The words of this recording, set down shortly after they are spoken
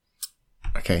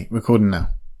Okay, recording now.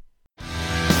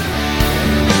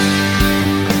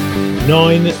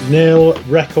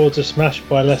 9-0, records are smashed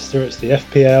by Leicester. It's the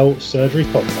FPL Surgery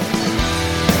Podcast.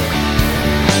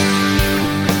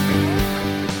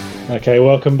 Okay,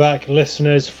 welcome back,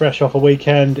 listeners. Fresh off a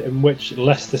weekend in which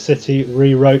Leicester City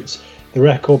rewrote the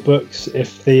record books.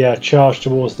 If the charge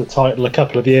towards the title a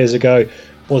couple of years ago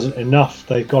wasn't enough,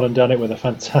 they've gone and done it with a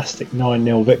fantastic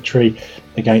 9-0 victory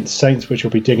against Saints, which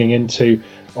we'll be digging into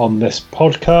on this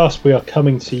podcast. We are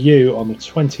coming to you on the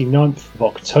 29th of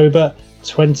October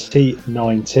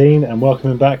 2019, and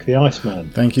welcoming back the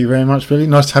Iceman. Thank you very much, Billy.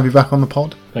 Nice to have you back on the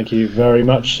pod. Thank you very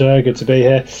much, sir. Good to be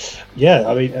here. Yeah,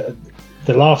 I mean,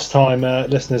 the last time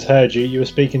listeners heard you were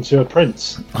speaking to a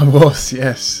prince. I was,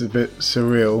 yes. A bit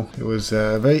surreal. It was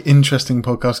a very interesting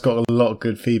podcast. Got a lot of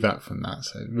good feedback from that.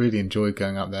 So really enjoyed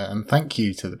going up there. And thank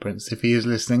you to the prince, if he is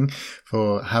listening,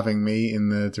 for having me in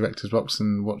the director's box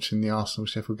and watching the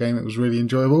Arsenal-Sheffield game. It was really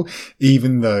enjoyable,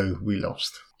 even though we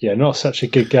lost. Yeah, not such a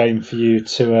good game for you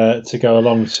to go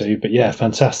along to. But yeah,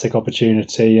 fantastic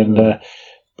opportunity, and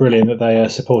brilliant that they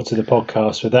supported the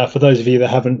podcast with that. For those of you that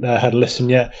haven't had a listen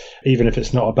yet, even if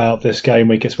it's not about this game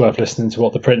week, it's worth listening to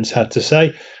what the Prince had to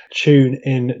say. Tune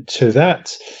in to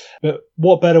that. But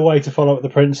what better way to follow up the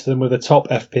Prince than with a top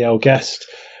FPL guest?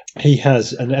 He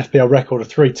has an FPL record of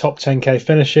 3 top 10k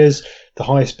finishes, the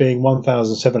highest being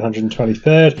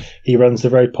 1,723rd. He runs the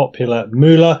very popular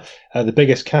Moolah, the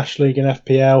biggest cash league in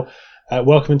FPL.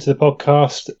 Welcome to the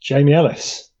podcast, Jamie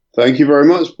Ellis. Thank you very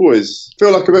much, boys.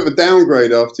 Feel like a bit of a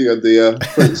downgrade after you had the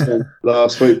Prince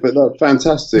last week, but that's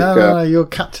fantastic. No, you're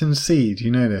Captain Seed.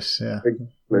 You know this, yeah.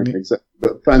 Exactly.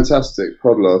 But fantastic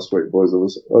pod last week, boys. I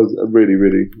really,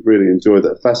 really, really enjoyed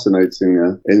that.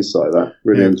 Fascinating insight, that.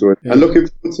 Really enjoyed it. And looking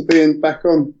forward to being back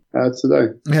on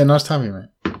today. Yeah, nice to have you, mate.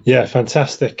 Yeah,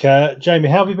 fantastic. Jamie,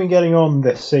 how have you been getting on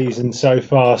this season so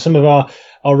far? Some of our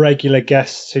regular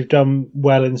guests who've done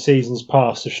well in seasons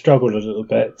past have struggled a little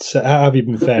bit. So how have you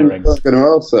been faring? I was going to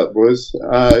ask that, boys.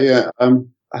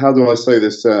 How do I say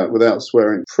this without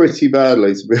swearing? Pretty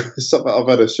badly, to be honest. I've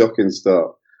had a shocking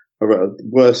start. I've had the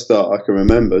worst start I can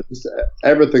remember. Just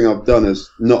everything I've done has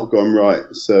not gone right.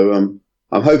 So I'm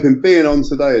hoping being on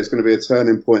today is going to be a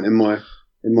turning point in my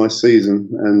season,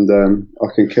 and I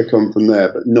can kick on from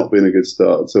there, but not being a good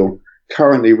start at all.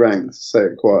 Currently ranked, say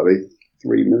it quietly,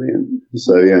 3 million.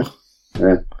 So yeah,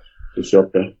 a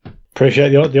shocker. Appreciate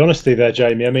the honesty there,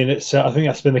 Jamie. I mean, it's I think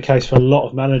that's been the case for a lot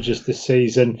of managers this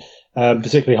season,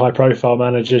 particularly high-profile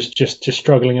managers, just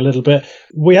struggling a little bit.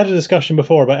 We had a discussion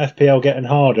before about FPL getting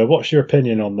harder. What's your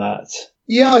opinion on that?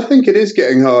 Yeah, I think it is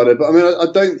getting harder, but I mean,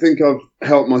 I don't think I've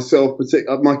helped myself.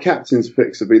 My captain's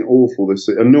picks have been awful this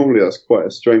season, and normally that's quite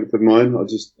a strength of mine. I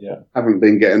just haven't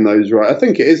been getting those right. I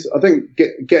think it is. I think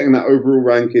getting that overall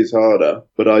rank is harder,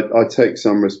 but I take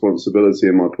some responsibility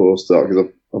in my poor start because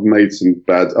I've made some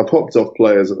bad. I've hopped off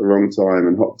players at the wrong time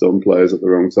and hopped on players at the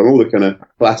wrong time. All the kind of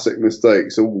classic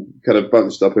mistakes, all kind of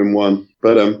bunched up in one.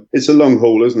 But it's a long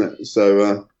haul, isn't it?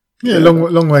 So.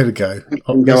 Long way to go.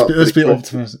 Let's be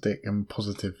optimistic and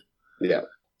positive.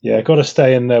 Yeah, got to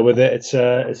stay in there with it. It's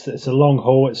a long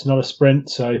haul. It's not a sprint.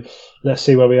 So let's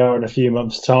see where we are in a few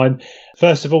months' time.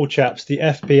 First of all, chaps, the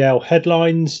FPL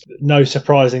headlines. No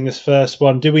surprising this first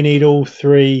one. Do we need all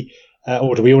 3,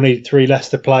 or do we all need 3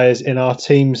 Leicester players in our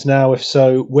teams now? If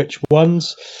so, which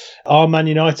ones? Our Man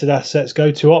United assets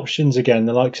go to options again,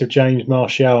 the likes of James,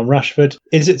 Martial and Rashford.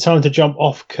 Is it time to jump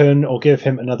off Kun or give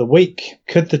him another week?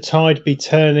 Could the tide be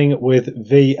turning with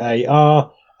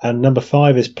VAR? And number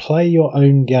 5 is play your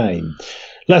own game.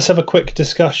 Let's have a quick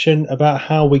discussion about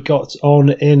how we got on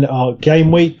in our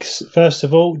game weeks. First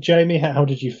of all, Jamie, how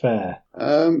did you fare?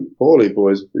 Poorly,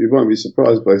 boys. You won't be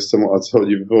surprised based on what I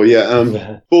told you before.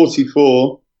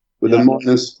 44. With a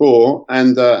 -4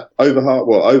 and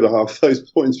over half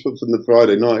those points were from the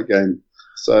Friday night game,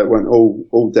 so it went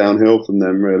all downhill from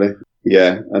them really.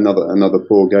 Yeah, another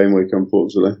poor game week,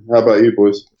 unfortunately. How about you,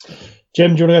 boys?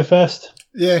 Jim, do you want to go first?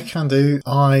 Yeah, can do.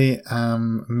 I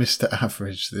am Mr.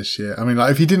 Average this year. I mean,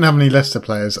 like, if you didn't have any Leicester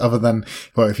players other than,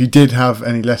 if you did have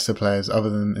any Leicester players other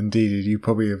than Ndidi, you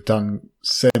probably have done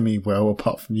semi-well,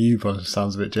 apart from you, by the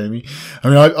sounds of it, Jamie. I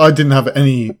mean, I didn't have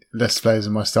any Leicester players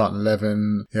in my starting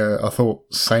 11. Yeah, I thought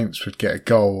Saints would get a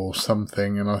goal or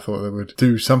something, and I thought they would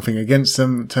do something against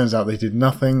them. It turns out they did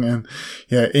nothing, and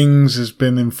yeah, Ings has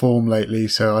been in form lately,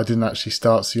 so I didn't actually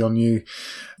start Sionyu.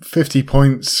 50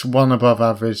 points, 1 above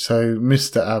average, so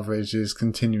Mr. Average is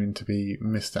continuing to be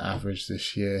Mr. Average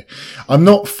this year. I'm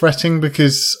not fretting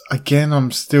because, again,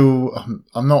 I'm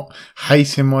not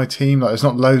hating my team. Like, there's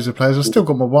not loads of players. still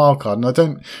got my wild card and I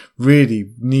don't really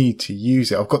need to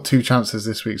use it. I've got 2 transfers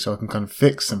this week so I can kind of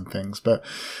fix some things, but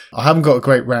I haven't got a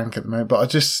great rank at the moment, but I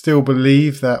just still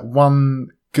believe that one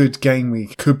good game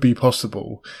week could be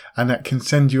possible, and that can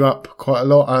send you up quite a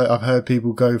lot. I've heard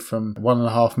people go from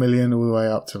 1.5 million all the way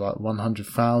up to like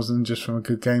 100,000 just from a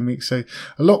good game week. So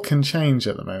a lot can change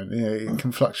at the moment. It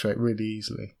can fluctuate really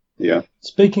easily. Yeah.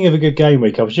 Speaking of a good game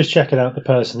week, I was just checking out the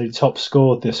person who top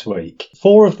scored this week.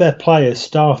 4 of their players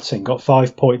starting got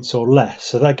 5 points or less,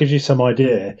 so that gives you some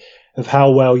idea of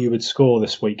how well you would score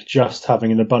this week just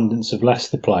having an abundance of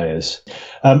Leicester players.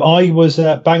 I was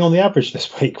bang on the average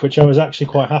this week, which I was actually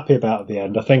quite happy about at the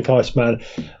end. I think, Iceman,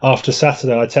 after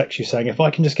Saturday, I text you saying, if I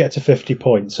can just get to 50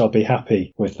 points, I'll be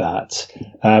happy with that.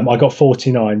 I got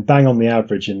 49, bang on the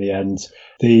average in the end.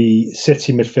 The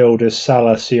City midfielders,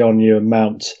 Salah, Sionyu and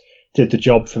Mount, did the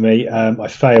job for me. I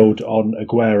failed on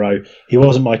Aguero. He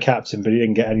wasn't my captain, but he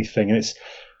didn't get anything. And it's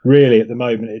really, at the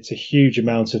moment, it's a huge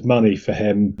amount of money for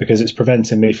him because it's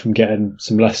preventing me from getting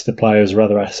some Leicester players or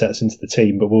other assets into the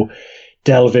team. But we'll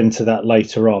delve into that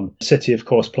later on. City, of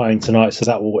course, playing tonight, so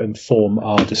that will inform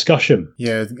our discussion.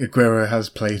 Yeah, Aguero has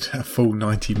played a full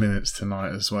 90 minutes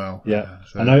tonight as well. Yeah,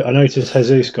 I noticed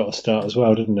Jesus got a start as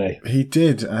well, didn't he? He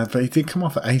did, but he did come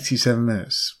off at 87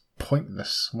 minutes.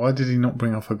 Pointless. Why did he not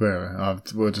bring off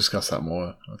Aguero? We'll discuss that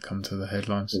more. I'll come to the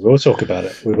headlines. We will talk about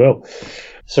it. We will.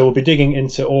 So we'll be digging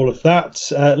into all of that.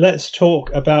 Let's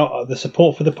talk about the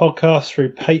support for the podcast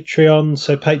through Patreon.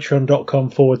 So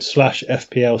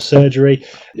patreon.com/FPL surgery.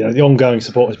 The ongoing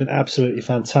support has been absolutely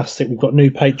fantastic. We've got new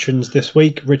patrons this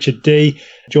week. Richard D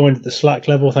joined at the Slack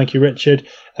level. Thank you, Richard.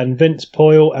 And Vince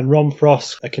Poyle and Ron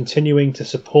Frost are continuing to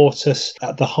support us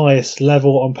at the highest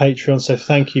level on Patreon. So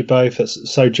thank you both. That's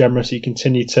so generous. You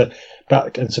continue to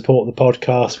back and support the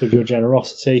podcast with your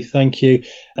generosity. Thank you.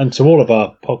 And to all of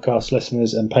our podcast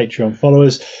listeners and Patreon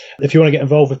followers, if you want to get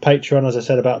involved with Patreon, as I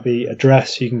said about the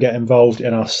address, you can get involved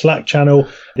in our Slack channel,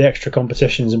 the extra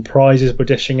competitions and prizes we're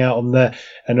dishing out on there,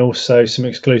 and also some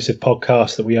exclusive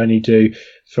podcasts that we only do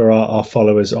for our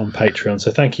followers on Patreon.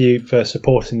 So thank you for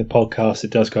supporting the podcast.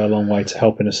 It does go a long way to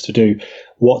helping us to do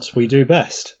what we do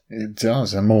best. It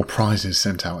does, and more prizes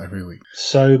sent out every week.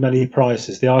 So many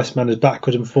prizes. The Iceman is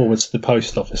backward and forwards to the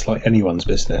post office like anyone's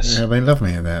business. Yeah, they love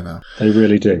me in there now. They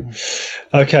really do.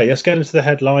 Okay, let's get into the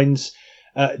headlines.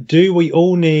 Do we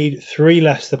all need 3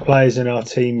 Leicester players in our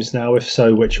teams now? If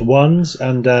so, which ones?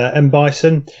 And M.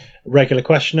 Bison, regular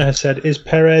questioner, has said, is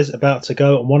Perez about to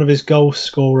go on one of his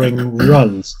goal-scoring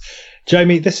runs?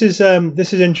 Jamie, this is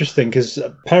interesting because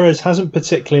Perez hasn't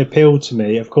particularly appealed to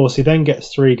me. Of course, he then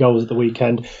gets 3 goals at the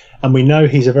weekend, and we know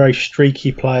he's a very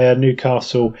streaky player.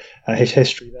 Newcastle, his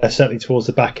history there, certainly towards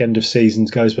the back end of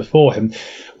seasons, goes before him.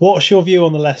 What's your view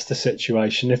on the Leicester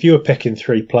situation? If you were picking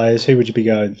 3 players, who would you be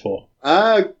going for?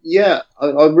 I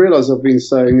realise I've been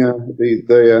saying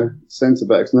the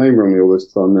centre-back's name wrongly all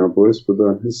this time now, boys, but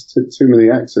there's too many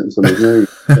accents on his name.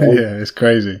 Yeah, it's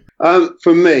crazy.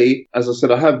 For me, as I said,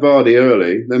 I had Vardy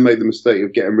early, then made the mistake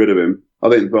of getting rid of him. I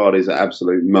think Vardy's an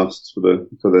absolute must for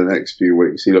the next few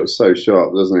weeks. He looks so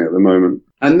sharp, doesn't he, at the moment?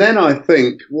 And then I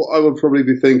think what I would probably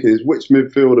be thinking is which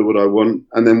midfielder would I want,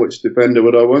 and then which defender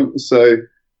would I want? So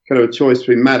kind of a choice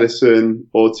between Maddison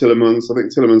or Tielemans. I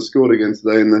think Tielemans scored again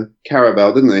today in the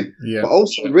Carabao, didn't he? Yeah. But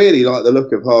also really like the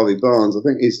look of Harvey Barnes. I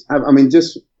think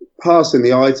just passing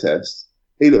the eye test,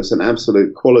 he looks an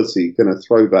absolute quality kind of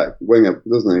throwback winger,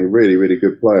 doesn't he? Really, really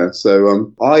good player.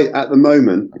 So at the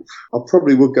moment, I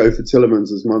probably would go for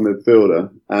Tielemans as my midfielder,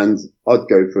 and I'd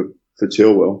go for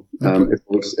Chilwell.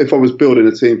 If I was building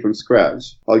a team from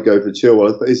scratch, I'd go for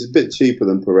Chilwell. He's a bit cheaper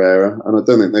than Pereira, and I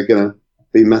don't think they're going to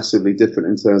be massively different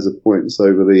in terms of points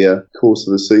over the course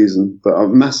of the season. But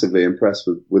I'm massively impressed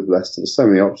with Leicester. There's so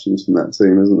many options from that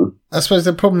team, isn't there? I suppose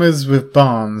the problem is with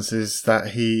Barnes is that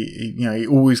he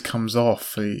always comes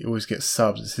off. He always gets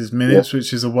subs. It's his minutes,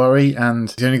 which is a worry. And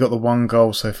he's only got the 1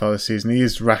 goal so far this season. He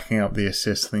is racking up the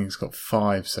assists. I think he's got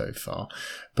 5 so far.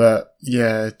 But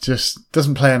yeah, just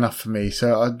doesn't play enough for me.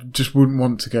 So I just wouldn't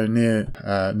want to go near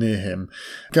him.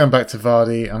 Going back to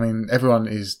Vardy, I mean, everyone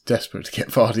is desperate to get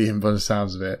Vardy in by the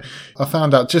sounds of it. I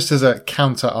found out just as a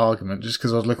counter argument, just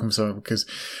because I was looking for something, because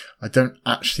I don't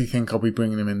actually think I'll be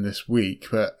bringing him in this week,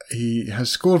 but he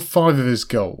has scored 5 of his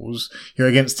goals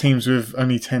against teams with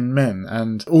only 10 men,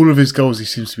 and all of his goals he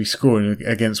seems to be scoring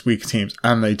against weaker teams,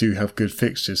 and they do have good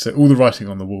fixtures. So all the writing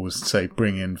on the wall is to say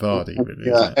bring in Vardy, really,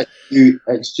 isn't it?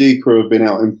 XG crew have been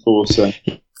out in force.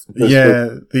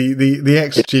 Yeah, the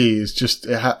XG is just,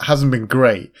 hasn't been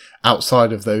great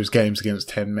outside of those games against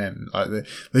 10 men. Like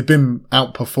they've been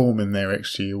outperforming their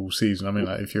XG all season. I mean,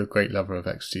 like if you're a great lover of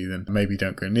XG, then maybe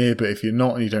don't go near, but if you're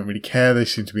not and you don't really care, they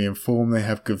seem to be in form. They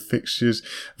have good fixtures.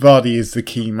 Vardy is the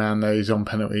key man though. He's on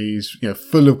penalties,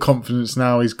 full of confidence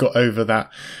now. He's got over that,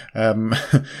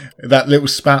 that little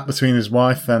spat between his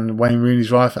wife and Wayne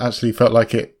Rooney's wife. Actually felt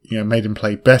like it, made him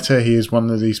play better. He is one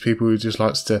of these people who just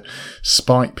likes to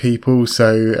spite people.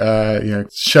 So,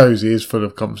 shows he is full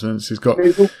of confidence. He's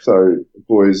also,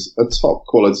 boys, a top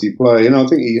quality player. I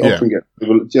think he often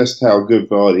gets just how good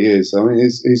Vardy is. I mean,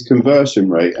 his conversion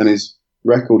rate and his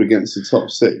record against the top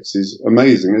six is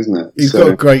amazing, isn't it? He's got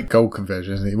a great goal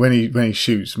conversion, isn't he? When he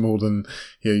shoots more than,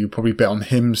 you probably bet on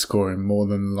him scoring more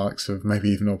than the likes of maybe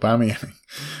even Aubameyang.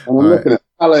 And I'm looking at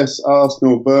Palace,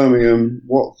 Arsenal, Birmingham,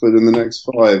 Watford in the next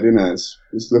 5.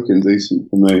 It's looking decent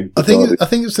for me. I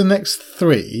think it's the next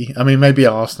 3. I mean, maybe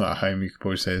Arsenal at home, you could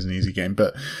probably say is an easy game,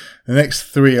 but the next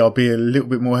 3 I'll be a little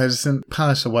bit more hesitant.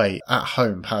 Palace away, at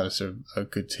home, Palace are a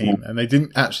good team, and they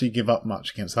didn't actually give up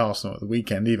much against Arsenal at the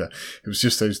weekend either. It was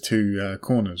just those 2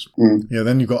 corners.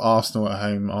 Then you've got Arsenal at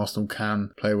home. Arsenal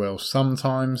can play well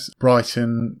sometimes.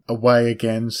 Brighton away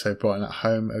again, so Brighton at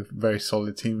home, a very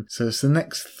solid team. So it's the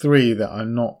next 3 that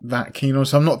I'm not that keen on,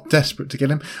 so I'm not desperate to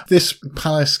get him. This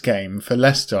Palace game for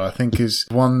Leicester, I think, is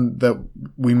one that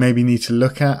we maybe need to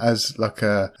look at as like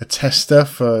a tester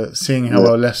for seeing how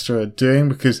well Leicester are doing,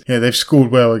 because they've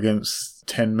scored well against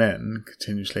 10 men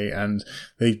continuously, and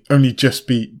they only just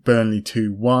beat Burnley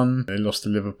 2-1. They lost to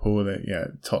Liverpool.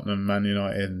 Tottenham, Man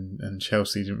United and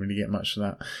Chelsea didn't really get much of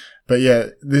that. But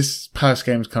this Palace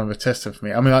game is kind of a tester for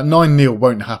me. I mean, like 9-0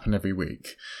 won't happen every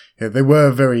week. They were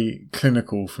very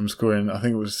clinical from scoring. I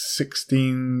think it was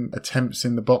 16 attempts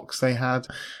in the box they had.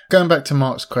 Going back to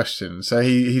Mark's question, so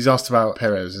he's asked about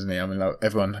Perez, isn't he? I mean, like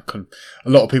a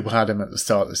lot of people had him at the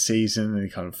start of the season, and he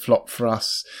kind of flopped for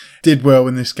us. Did well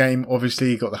in this game. Obviously,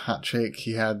 he got the hat-trick.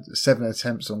 He had 7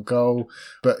 attempts on goal,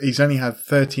 but he's only had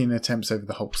 13 attempts over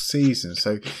the whole season.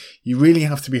 So you really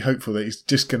have to be hopeful that he's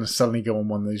just going to suddenly go on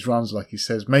one of these runs, like he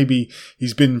says. Maybe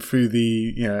he's been through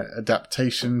the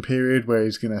adaptation period where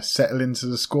he's going to settle into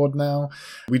the squad now.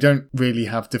 We don't really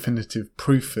have definitive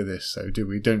proof for this, though, do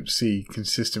we? Don't see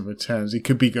consistent returns. He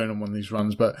could be going on one of these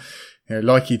runs, but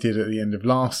like he did at the end of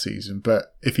last season.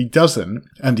 But if he doesn't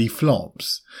and he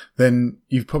flops, then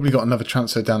you've probably got another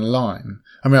transfer down the line.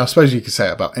 I mean, I suppose you could say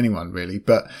it about anyone really,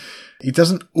 but he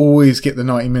doesn't always get the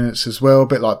 90 minutes as well. A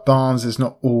bit like Barnes is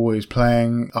not always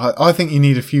playing. I think you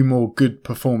need a few more good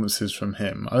performances from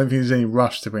him. I don't think there's any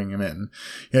rush to bring him in.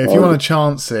 If you want to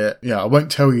chance it, I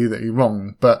won't tell you that you're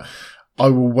wrong, but I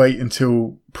will wait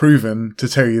until proven to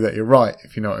tell you that you're right,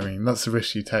 if you know what I mean. That's the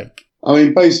risk you take. I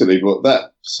mean, basically, but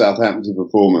that Southampton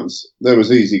performance, there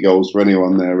was easy goals for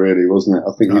anyone there, really, wasn't it?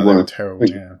 I think you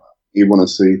want to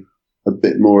see a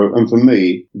bit more. And for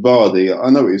me, Vardy,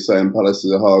 I know what you're saying, Palace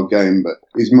is a hard game, but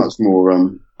he's much more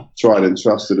tried and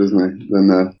trusted, isn't he,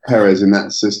 than Perez in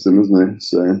that system, isn't he?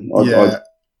 So I'd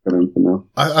get him for now.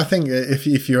 I think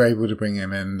if you're able to bring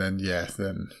him in, then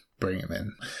bring him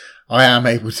in. I am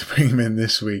able to bring him in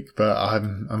this week, but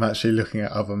I'm actually looking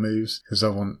at other moves because I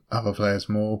want other players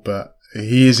more. But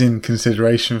he is in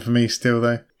consideration for me still,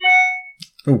 though.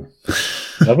 Oh,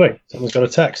 lovely! Someone's got a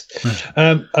text.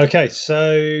 Okay,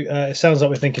 so it sounds like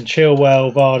we're thinking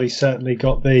Chilwell. Vardy certainly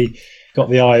got the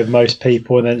eye of most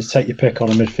people, and then just take your pick on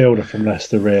a midfielder from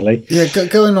Leicester, really. Yeah,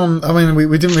 going on. I mean,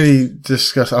 we didn't really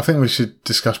discuss. I think we should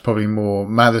discuss probably more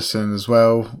Maddison as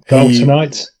well. Goal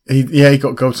tonight. He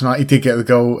got a goal tonight. He did get the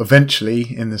goal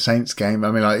eventually in the Saints game.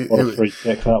 I mean, like what a free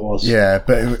kick that was. Yeah,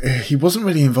 but he wasn't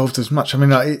really involved as much. I mean,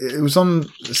 like it was on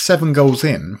 7 goals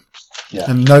in. Yeah.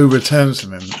 And no returns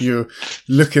from him. You're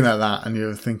looking at that and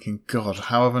you're thinking, God,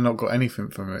 how have I not got anything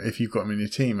from it if you've got him in your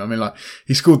team? I mean, like,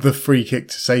 he scored the free kick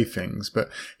to save things, but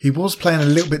he was playing a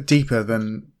little bit deeper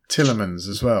than Tielemans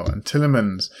as well. And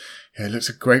Tielemans, looks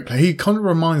a great player. He kind of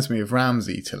reminds me of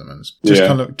Ramsey, Tielemans.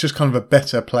 Just kind of a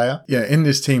better player. Yeah, in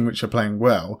this team, which are playing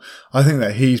well, I think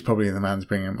that he's probably the man to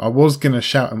bring him. I was going to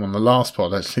shout him on the last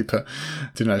pod, actually, but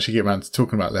didn't actually get around to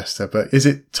talking about Leicester. But is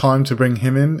it time to bring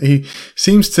him in? He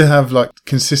seems to have like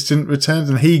consistent returns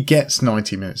and he gets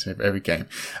 90 minutes in every game.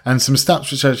 And some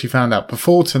stats which I actually found out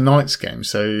before tonight's game.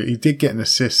 So he did get an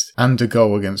assist and a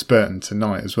goal against Burton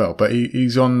tonight as well. But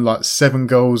he's on like 7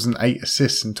 goals and 8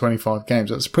 assists in 25 games.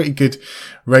 That's pretty good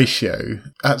ratio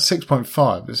at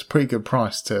 6.5. It's a pretty good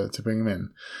price to bring him in,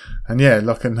 and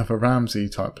like another Ramsey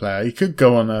type player, he could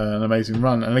go on an amazing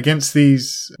run. And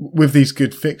with these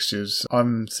good fixtures,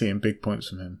 I'm seeing big points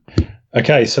from him.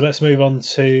 Okay, so let's move on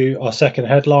to our second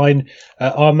headline.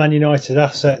 Our Man United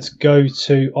assets go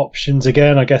to options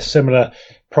again. I guess similar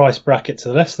price bracket to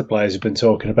the Leicester players we've been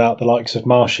talking about, the likes of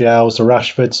Martial's, the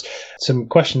Rashfords. Some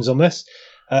questions on this.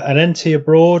 An NT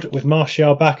abroad with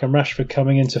Martial back and Rashford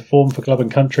coming into form for club and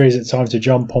country. Is it time to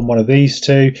jump on one of these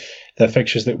two? Their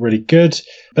fixtures look really good.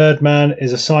 Birdman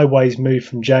is a sideways move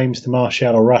from James to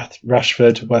Martial or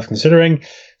Rashford, worth considering.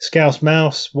 Scouse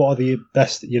Mouse, what are the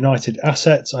best United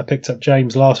assets? I picked up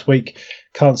James last week.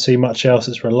 Can't see much else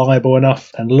that's reliable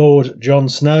enough. And Lord Jon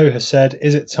Snow has said,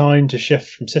 is it time to shift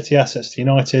from City assets to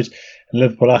United and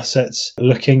Liverpool assets,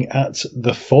 looking at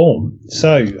the form?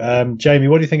 So, Jamie,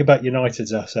 what do you think about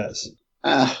United's assets?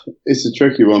 It's a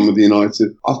tricky one with United.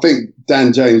 I think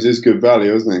Dan James is good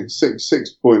value, isn't he?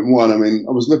 6.1. I mean,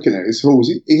 I was looking at his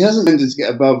hauls. He hasn't tended to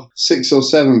get above 6 or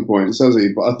 7 points, has he?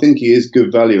 But I think he is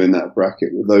good value in that bracket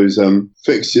with those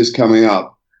fixtures coming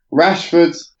up.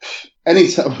 Rashford,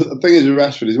 anytime. The thing is with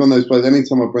Rashford, he's one of those players.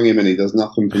 Anytime I bring him in, he does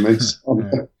nothing for me.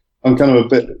 So I'm kind of a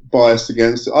bit biased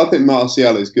against it. I think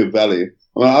Martial is good value.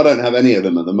 I mean, I don't have any of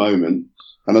them at the moment,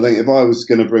 and I think if I was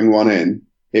going to bring one in,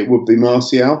 it would be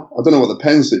Martial. I don't know what the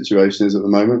pen situation is at the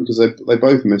moment because they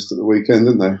both missed at the weekend,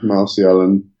 didn't they? Martial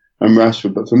and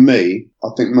Rashford. But for me, I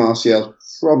think Martial's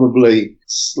probably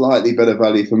slightly better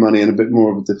value for money and a bit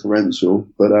more of a differential.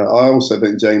 But I also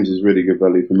think James is really good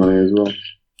value for money as well.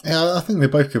 Yeah, I think they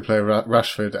both could play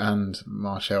Rashford and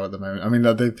Martial at the moment. I mean,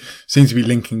 they seem to be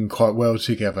linking quite well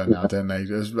together now, don't they?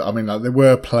 I mean, they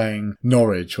were playing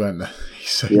Norwich, weren't they?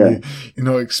 So you're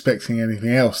not expecting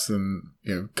anything else than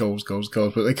goals.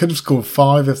 But they could have scored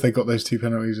 5 if they got those 2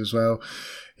 penalties as well.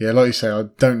 Yeah, like you say, I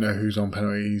don't know who's on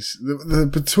penalties.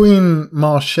 Between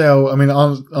Martial, I mean,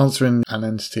 answering an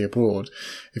entity abroad,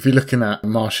 if you're looking at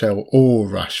Martial or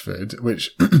Rashford,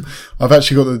 which I've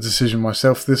actually got the decision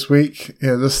myself this week,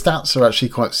 the stats are actually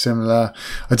quite similar.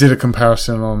 I did a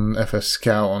comparison on FS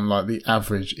Scout on like the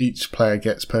average each player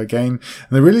gets per game, and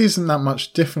there really isn't that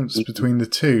much difference between the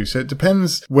two. So it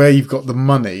depends where you've got the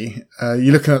money.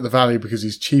 You're looking at the value because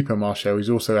he's cheaper, Martial.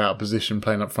 He's also out of position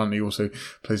playing up front. He also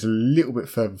plays a little bit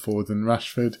further forward than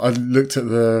Rashford. I looked at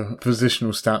the positional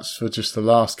stats for just the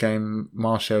last game.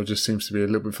 Martial just seems to be a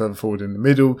little bit further forward in the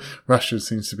middle. Rashford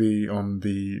seems to be on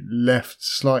the left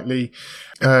slightly.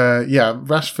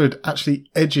 Rashford actually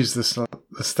edges the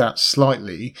stats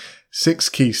slightly. 6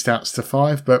 key stats to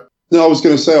 5, but no, I was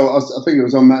going to say, I think it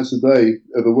was on Match of the Day.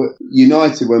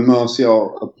 United, when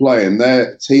Martial are playing,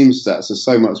 their team stats are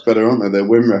so much better, aren't they? Their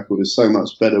win record is so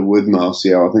much better with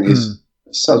Martial. I think he's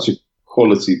such a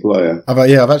quality player.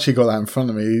 I've actually got that in front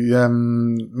of me.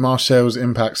 Martial's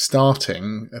impact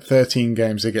starting 13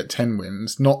 games, they get 10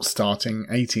 wins. Not starting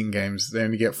 18 games, they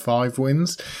only get 5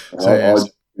 wins. So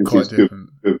quite different.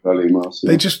 Good value, Martial.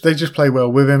 They just play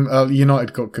well with him.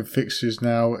 United got good fixtures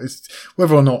now. It's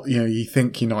whether or not you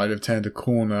think United have turned a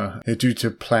corner due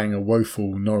to playing a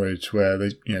woeful Norwich, where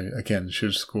they again should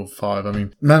have scored 5. I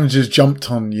mean, managers jumped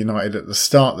on United at the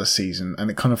start of the season, and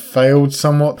it kind of failed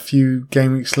somewhat a few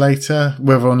game weeks later.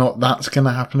 Whether or not that's going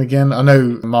to happen again, I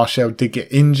know Martial did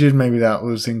get injured. Maybe that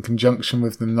was in conjunction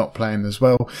with them not playing as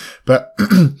well. But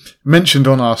mentioned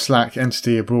on our Slack,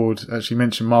 Entity Abroad actually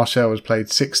mentioned Martial has played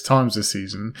 6 times this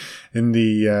season in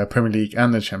the Premier League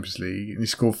and the Champions League, and he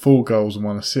scored 4 goals and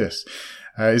 1 assist.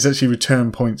 He's actually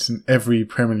returned points in every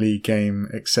Premier League game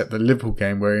except the Liverpool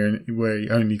game where he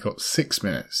only got 6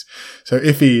 minutes. So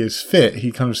if he is fit,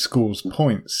 he kind of scores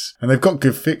points. And they've got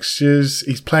good fixtures.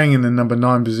 He's playing in the number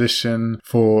 9 position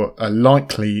for a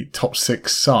likely top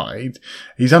 6 side.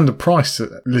 He's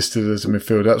underpriced listed as a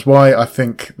midfielder. That's why I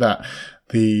think that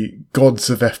the gods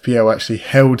of FPL actually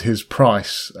held his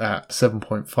price at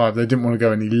 7.5. They didn't want to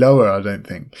go any lower, I don't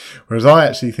think. Whereas I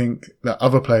actually think that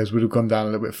other players would have gone down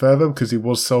a little bit further because he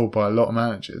was sold by a lot of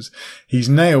managers. He's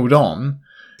nailed on.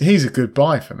 He's a good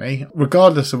buy for me.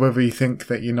 Regardless of whether you think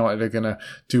that United are going to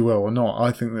do well or not,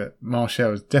 I think that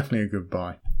Martial is definitely a good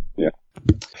buy. Yeah.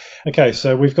 Okay,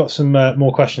 so we've got some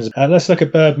more questions. Let's look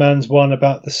at Birdman's one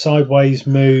about the sideways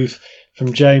move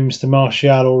from James to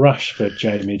Martial or Rashford.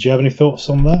 Jamie, do you have any thoughts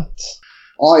on that?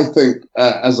 I think,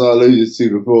 as I alluded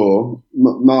to before,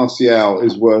 Martial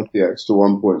is worth the extra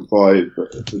 1.5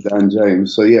 for Dan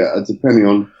James. So, depending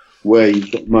on where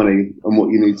you've got money and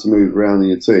what you need to move around in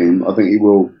your team, I think he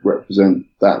will represent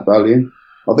that value.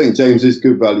 I think James is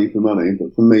good value for money,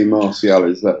 but for me, Martial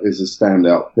is a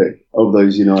standout pick of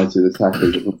those United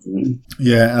attackers.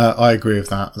 Yeah, I agree with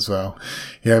that as well.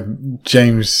 Yeah,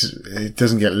 James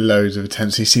doesn't get loads of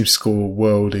attempts. He seems to score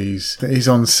worldies. He's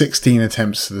on 16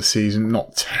 attempts for the season.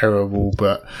 Not terrible,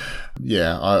 but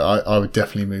yeah, I would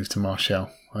definitely move to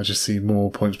Martial. I just see more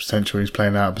points potential. He's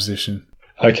playing out of position.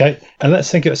 Okay, and let's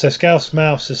think of it. So Scouse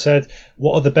Mouse has said,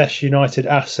 what are the best United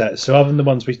assets? So other than the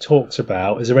ones we talked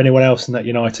about, is there anyone else in that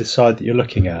United side that you're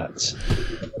looking at?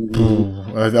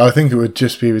 I think it would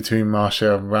just be between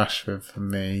Martial and Rashford for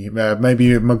me.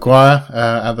 Maybe Maguire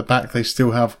at the back. They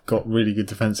still have got really good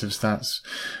defensive stats.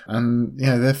 And,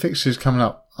 their fixtures coming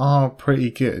up are pretty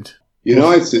good.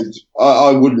 United, I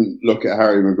wouldn't look at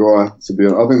Harry Maguire, to be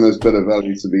honest. I think there's better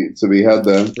value to be had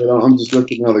there. But I'm just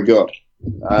looking how they got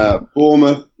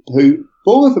Bournemouth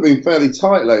have been fairly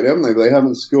tight lately, haven't they? But they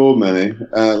haven't scored many.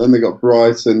 Then they got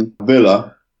Brighton,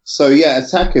 Villa. So,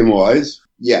 attacking wise,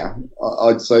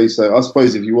 I'd say so. I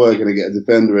suppose if you were going to get a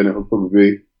defender in, it would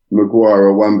probably be Maguire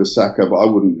or Wan-Bissaka, but I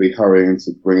wouldn't be hurrying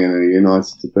to bring in any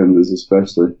United defenders,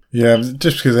 especially. Yeah,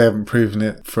 just because they haven't proven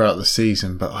it throughout the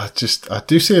season. But I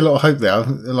do see a lot of hope there.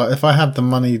 Like, if I had the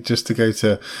money just to go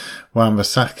to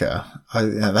Wan-Bissaka,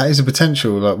 that is a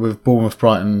potential. Like with Bournemouth,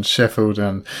 Brighton, Sheffield,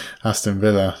 and Aston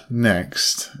Villa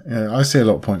next, I see a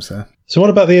lot of points there. So, what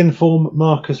about the informed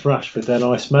Marcus Rashford then,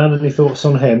 Iceman? Any thoughts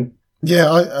on him?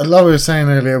 Yeah, like I was saying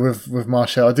earlier with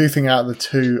Martial, I do think out of the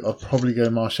two, I'll probably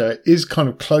go Martial. It is kind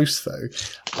of close though.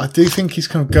 I do think he's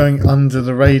kind of going under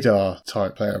the radar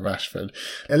type player, Rashford.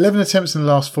 11 attempts in the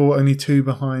last 4, only 2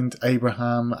 behind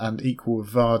Abraham and equal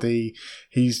with Vardy.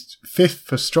 He's 5th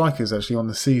for strikers actually on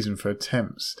the season for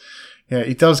attempts. Yeah,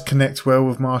 he does connect well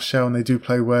with Martial and they do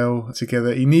play well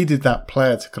together. He needed that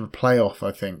player to kind of play off,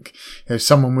 I think.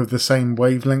 Someone with the same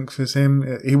wavelength as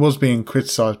him. He was being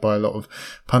criticised by a lot of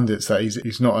pundits that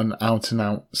he's not an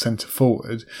out-and-out centre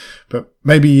forward. But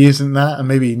maybe he isn't that, and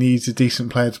maybe he needs a decent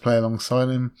player to play alongside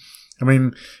him. I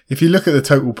mean, if you look at the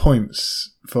total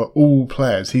points for all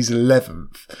players, he's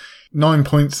 11th. 9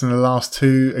 points in the last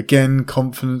 2. Again,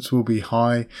 confidence will be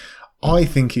high. I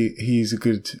think he's a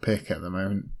good pick at the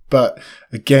moment. But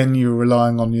again, you're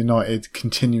relying on United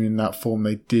continuing that form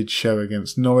they did show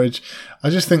against Norwich. I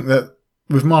just think that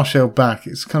with Martial back,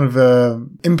 it's kind of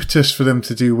an impetus for them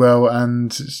to do well, and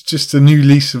it's just a new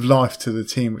lease of life to the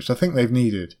team, which I think they've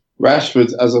needed.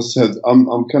 Rashford, as I said,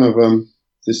 I'm kind of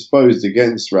disposed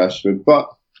against Rashford, but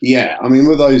I mean,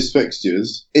 with those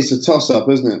fixtures, it's a toss-up,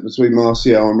 isn't it, between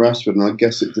Martial and Rashford, and I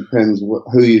guess it depends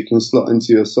who you can slot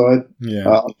into your side. Yeah,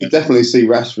 I could definitely see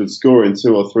Rashford scoring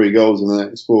 2 or 3 goals in the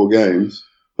next 4 games,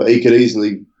 but he could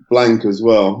easily blank as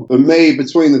well. For me,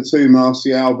 between the two,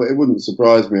 Martial, but it wouldn't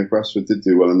surprise me if Rashford did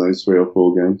do well in those 3 or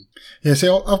 4 games. Yeah,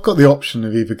 so I've got the option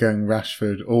of either going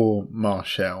Rashford or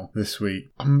Martial this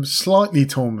week. I'm slightly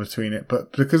torn between it,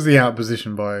 but because of the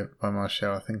outposition by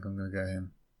Martial, I think I'm going to go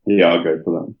him. Yeah, I'll go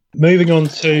for that. Moving on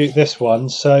to this one.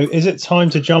 So is it time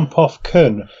to jump off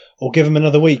Kun or give him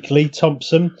another week? Lee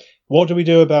Thompson, what do we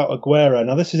do about Aguero?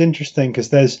 Now, this is interesting because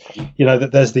there's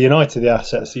the United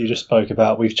assets that you just spoke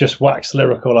about. We've just waxed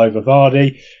lyrical over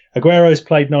Vardy. Aguero's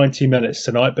played 90 minutes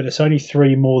tonight, but it's only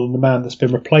 3 more than the man that's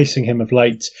been replacing him of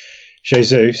late,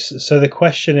 Jesus. So the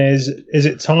question is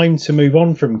it time to move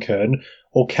on from Kun?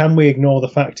 Or can we ignore the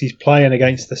fact he's playing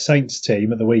against the Saints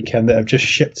team at the weekend that have just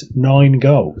shipped 9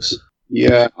 goals?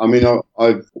 Yeah, I mean,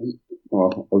 I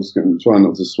was going to try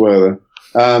not to swear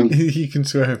there. You can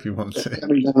swear if you want to.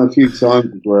 I've done a few times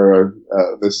with Aguero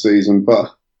this season,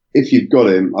 but if you've got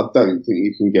him, I don't think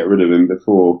you can get rid of him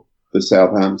before the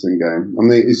Southampton game. I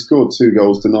mean, he scored 2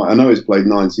 goals tonight. I know he's played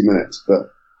 90 minutes, but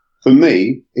for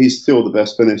me, he's still the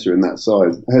best finisher in that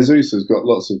side. Jesus has got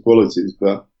lots of qualities,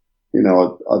 but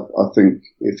I think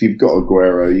if you've got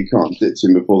Aguero, you can't ditch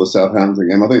him before the Southampton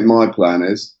game. I think my plan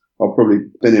is I'll probably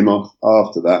bin him off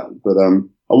after that, but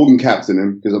I wouldn't captain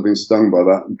him because I've been stung by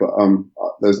that. But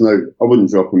I wouldn't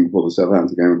drop him before the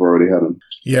Southampton game. I've already had him.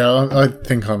 Yeah, I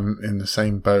think I'm in the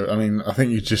same boat. I mean, I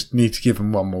think you just need to give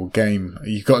him one more game.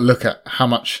 You've got to look at how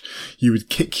much you would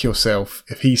kick yourself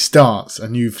if he starts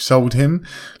and you've sold him.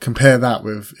 Compare that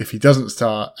with if he doesn't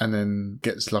start and then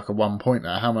gets like a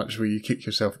 1-pointer. How much will you kick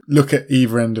yourself? Look at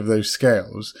either end of those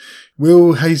scales.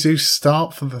 Will Jesus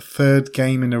start for the 3rd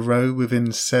game in a row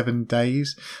within 7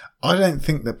 days? I don't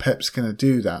think that Pep's going to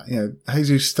do that.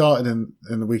 Jesus started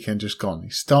in the weekend just gone. He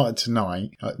started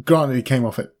tonight. Granted, he came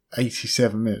off at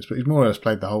 87 minutes, but he's more or less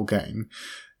played the whole game.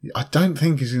 I don't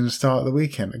think he's going to start at the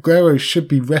weekend. Aguero should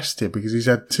be rested because he's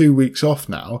had 2 weeks off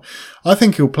now. I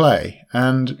think he'll play.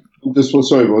 And I've just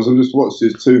watched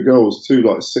his 2 goals, 2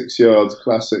 like 6 yards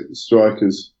classic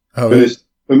strikers.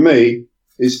 For me,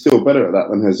 is still better at that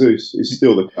than Jesus. He's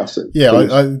still the classic. Yeah,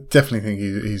 I definitely think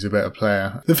he's a better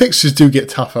player. The fixtures do get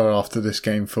tougher after this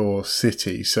game for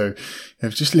City, so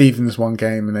just leave them this one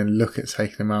game and then look at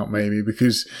taking them out maybe,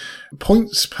 because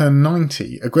points per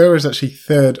 90, Aguero is actually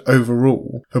third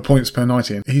overall for points per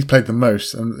 90, and he's played the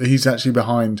most, and he's actually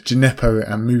behind Djenepo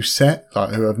and Mousset,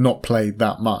 who have not played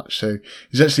that much. So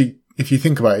he's actually, if you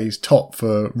think about it, he's top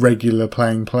for regular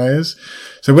playing players.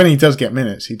 So when he does get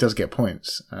minutes, he does get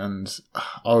points. And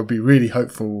I would be really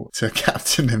hopeful to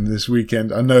captain him this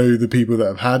weekend. I know the people that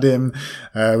have had him.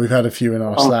 We've had a few in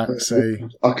our Slack say...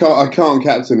 I can't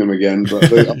captain him again, but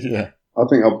yeah. I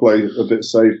think I'll play a bit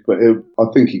safe, but I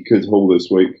think he could haul this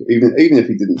week. Even if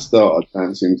he didn't start, I'd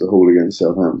fancy him to haul against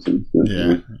Southampton.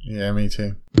 Yeah, me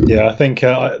too. Yeah, I think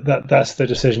that's the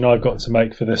decision I've got to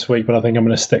make for this week, but I think I'm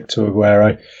going to stick to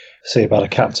Aguero. See about a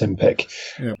captain pick.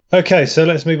 Yeah. Okay, so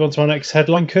let's move on to our next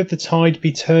headline. Could the tide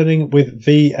be turning with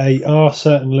VAR?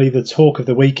 Certainly the talk of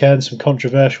the weekend, some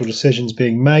controversial decisions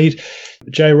being made.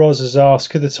 Jay Roz has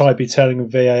asked, could the tide be turning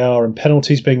with VAR and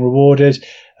penalties being rewarded?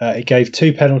 It gave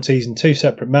 2 penalties in 2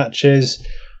 separate matches.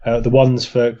 The ones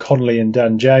for Connolly and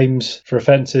Dan James for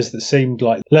offences that seemed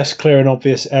like less clear and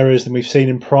obvious errors than we've seen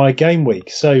in prior game week.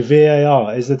 So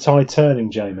VAR, is the tide turning,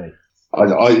 Jamie?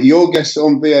 Your guess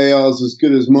on VAR is as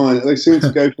good as mine. They seem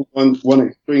to go from one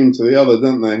extreme to the other,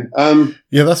 don't they?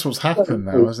 Yeah, that's what's happened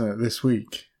now, isn't it, this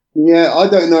week? Yeah, I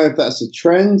don't know if that's a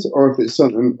trend or if it's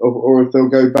something, or if they'll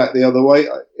go back the other way.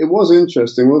 It was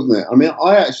interesting, wasn't it? I mean,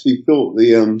 I actually thought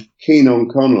the Keane on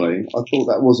Connolly, I thought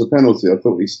that was a penalty. I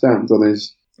thought he stamped on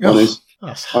his.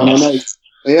 That's harsh.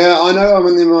 I know I'm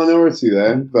in the minority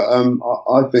there, but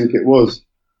I think it was.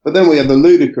 But then we had the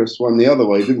ludicrous one the other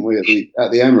way, didn't we,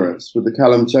 at the Emirates with the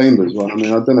Callum Chambers one? I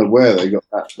mean, I don't know where they got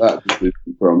that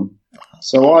decision from.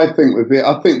 So I think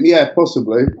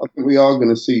possibly. I think we are going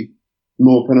to see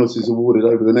more penalties awarded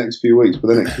over the next few weeks, but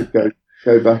then it could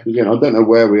go back again. I don't know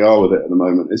where we are with it at the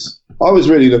moment. I was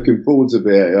really looking forward to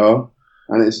VAR,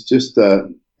 and it's just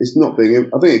it's not being.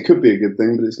 I think it could be a good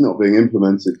thing, but it's not being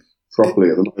implemented properly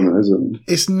at the moment, is it?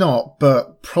 It's not,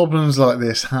 but problems like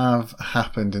this have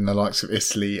happened in the likes of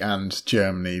Italy and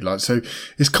Germany. So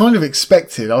it's kind of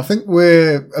expected. I think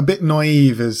we're a bit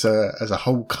naive as a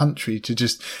whole country to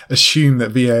just assume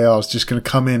that VAR is just going to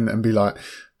come in and be like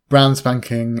brand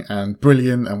spanking and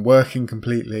brilliant and working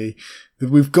completely.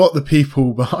 We've got the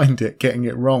people behind it getting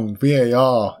it wrong.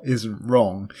 VAR isn't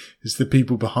wrong. It's the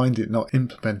people behind it not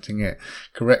implementing it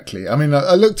correctly. I mean,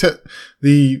 I looked at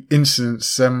the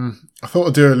incidents. I thought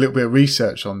I'd do a little bit of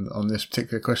research on this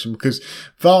particular question, because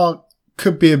VAR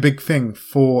could be a big thing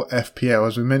for FPL,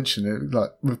 as we mentioned,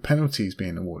 like with penalties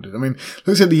being awarded. I mean,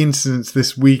 look at the incidents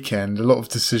this weekend. A lot of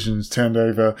decisions turned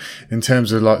over in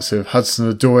terms of likes of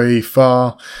Hudson-Odoi,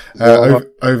 Far,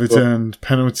 overturned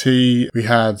penalty. We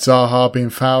had Zaha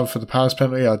being fouled for the Palace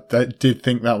penalty. I did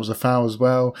think that was a foul as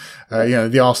well.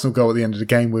 The Arsenal goal at the end of the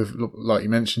game with, like you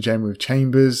mentioned, Jamie, with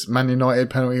Chambers. Man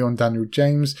United penalty on Daniel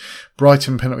James.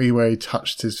 Brighton penalty where he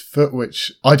touched his foot,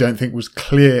 which I don't think was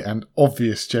clear and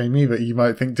obvious, Jamie, but you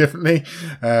might think differently.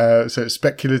 So it's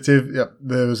speculative. Yep,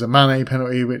 there was a Mane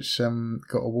penalty which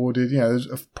got awarded. There's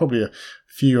probably a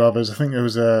few others. I think there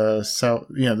was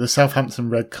the Southampton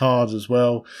red card as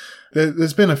well.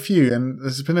 There's been a few, and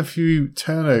there's been a few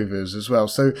turnovers as well.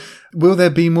 So will there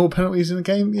be more penalties in the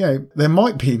game? Yeah, there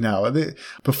might be now.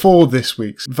 Before this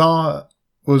week's VAR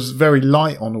was very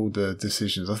light on all the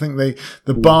decisions. I think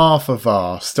the bar for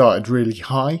VAR started really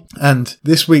high, and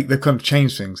this week they've kind of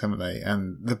changed things, haven't they?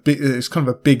 And it's kind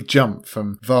of a big jump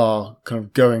from VAR kind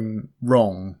of going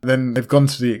wrong. Then they've gone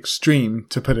to the extreme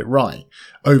to put it right,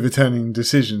 overturning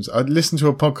decisions. I listened to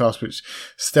a podcast which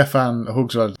Stefan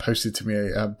Hogsrud posted to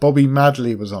me. Bobby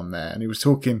Madley was on there, and he was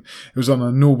talking. It was on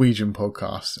a Norwegian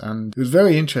podcast, and it was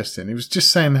very interesting. He was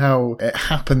just saying how it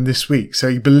happened this week. So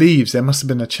he believes there must have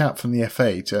been a chat from the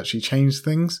FA to actually change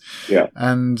things. Yeah.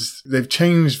 And they've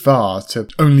changed VAR to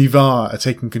only VAR are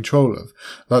taking control of.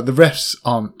 Like, the refs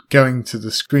aren't going to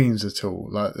the screens at all.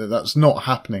 Like, that's not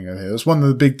happening over here. That's one of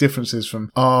the big differences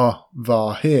from our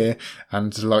VAR here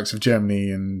and the likes of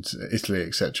Germany and Italy,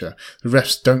 etc. The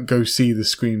refs don't go see the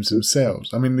screens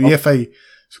themselves. I mean, the FA...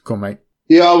 Go on, mate.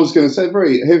 Yeah, I was going to say,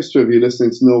 very hipster of you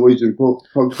listening to Norwegian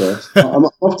podcast. I'm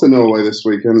off to Norway this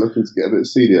weekend, looking to get a bit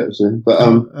seedy, actually. But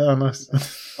nice.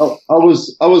 I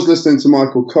was listening to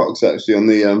Michael Cox actually on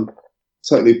the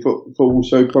Totally Football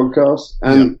Show podcast,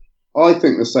 and I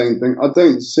think the same thing. I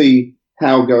don't see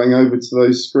how going over to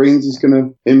those screens is going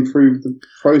to improve the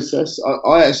process.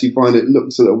 I actually find it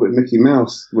looks a little bit Mickey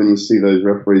Mouse when you see those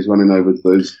referees running over to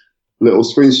those little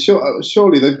screens.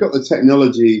 Surely they've got the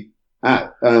technology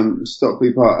at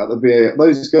Stockley Park at the VAR.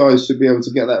 Those guys should be able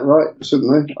to get that right,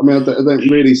 shouldn't they? I mean, I don't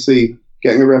really see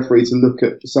getting a referee to look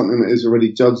at something that is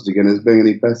already judged again as being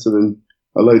any better than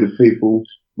a load of people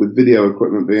with video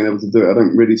equipment being able to do it. I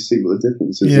don't really see what the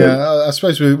difference is. Yeah, I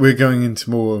suppose we're going into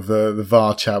more of the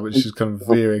VAR chat, which is kind of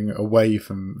veering away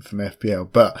from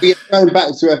FPL. But going back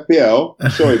to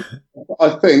FPL, sorry, I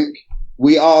think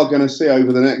we are going to see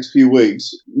over the next few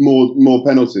weeks more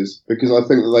penalties, because I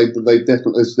think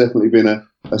that there's definitely been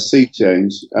a sea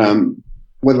change.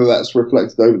 Whether that's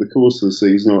reflected over the course of the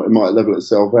season or it might level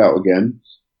itself out again,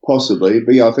 possibly.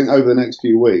 But yeah, I think over the next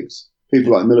few weeks,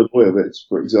 people like Milivojevic,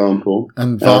 for example,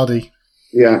 and Vardy.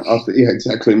 Yeah,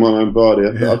 exactly. My man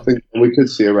Vardy. I think we could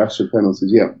see a rash of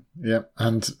penalties. Yeah,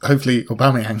 and hopefully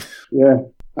Aubameyang. Yeah.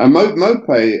 And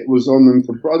Mopé was on them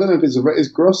for. I don't know if is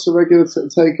Gross a regular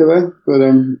taker there, but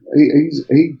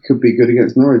he could be good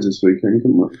against Norwich this weekend,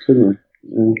 couldn't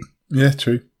he? Yeah,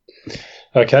 true.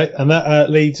 Okay, and that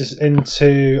leads us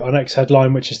into our next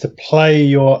headline, which is to play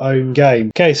your own game.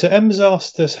 Okay, so Emma's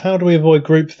asked us, how do we avoid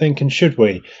groupthink, and should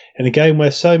we? In a game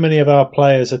where so many of our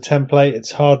players are template,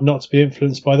 it's hard not to be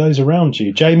influenced by those around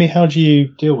you. Jamie, how do you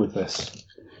deal with this?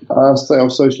 Stay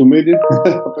off social media.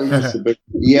 I think that's a bit.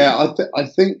 Yeah, I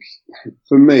think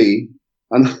for me,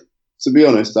 and to be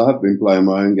honest, I have been playing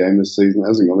my own game this season. It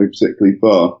hasn't got me particularly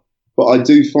far, but I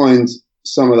do find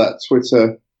some of that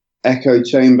Twitter echo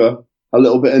chamber a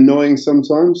little bit annoying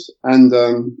sometimes. And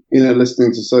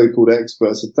listening to so-called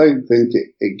experts, I don't think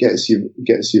it gets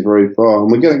you very far.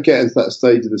 And we're going to get into that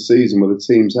stage of the season where the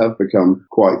teams have become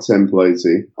quite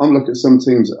templatey. I'm looking at some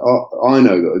teams that I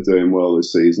know that are doing well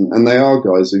this season, and they are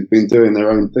guys who've been doing their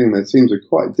own thing. Their teams are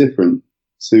quite different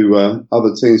to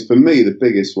other teams. For me, the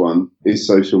biggest one is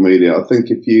social media. I think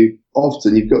you've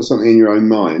got something in your own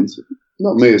mind,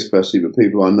 not me especially, but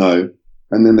people I know,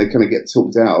 and then they kind of get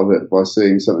talked out of it by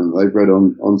seeing something that they've read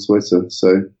on Twitter.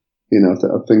 So,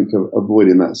 I think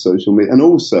avoiding that social media. And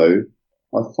also,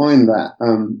 I find that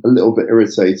a little bit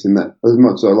irritating that as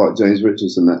much as I like James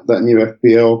Richardson, that new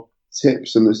FPL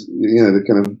tips and this, the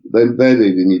kind of, they're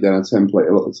leading you down a template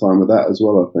a lot of the time with that as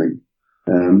well, I think.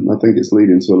 I think it's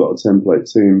leading to a lot of template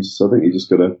teams. So I think you just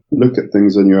got to look at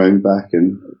things on your own back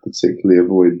and particularly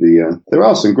avoid there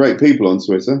are some great people on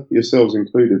Twitter, yourselves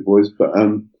included, boys, but,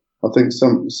 I think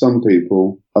some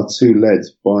people are too led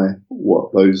by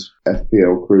what those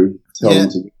FPL crew tell them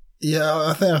to do.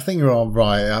 Yeah, I think you're all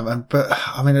right. But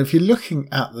I mean, if you're looking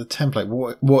at the template,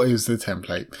 what is the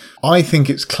template? I think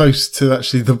it's close to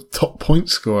actually the top point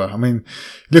scorer. I mean,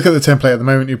 look at the template at the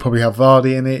moment. You probably have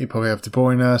Vardy in it. You probably have De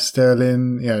Bruyne,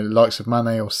 Sterling, likes of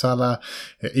Mane or Salah,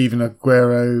 even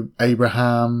Aguero,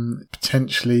 Abraham,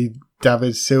 potentially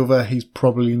David Silva. He's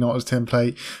probably not as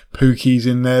template. Pookie's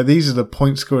in there. These are the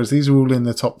point scorers. These are all in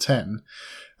the top 10.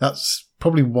 That's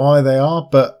probably why they are,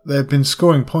 but they've been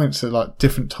scoring points at like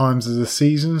different times of the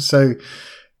season. So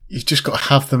you've just got to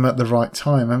have them at the right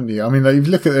time, haven't you? I mean, if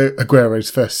you look at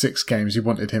Aguero's first 6 games, you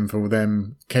wanted him for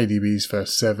them. KDB's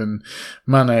first 7.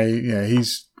 Mane,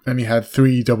 he's only had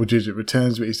 3 double-digit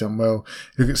returns, but he's done well.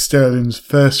 Look at Sterling's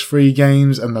first 3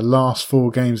 games and the last 4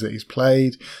 games that he's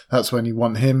played. That's when you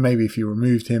want him. Maybe if you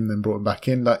removed him, then brought him back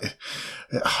in. Like,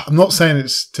 I'm not saying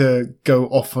it's to go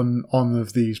off on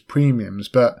of these premiums,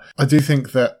 but I do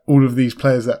think that all of these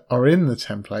players that are in the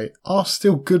template are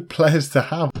still good players to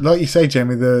have. Like you say,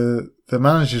 Jamie, the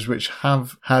managers which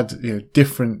have had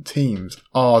different teams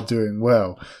are doing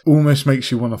well. Almost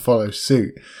makes you want to follow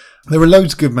suit. There are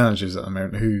loads of good managers at the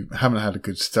moment who haven't had a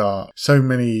good start. So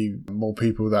many more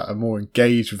people that are more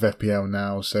engaged with FPL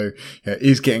now. So it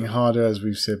is getting harder, as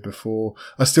we've said before.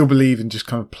 I still believe in just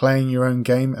kind of playing your own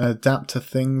game and adapt to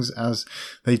things as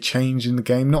they change in the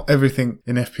game. Not everything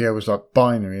in FPL is like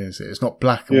binary, is it? It's not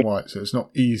black and white, so it's not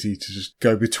easy to just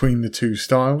go between the two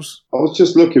styles. I was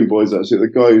just looking, boys, actually,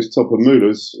 at the guy who's top of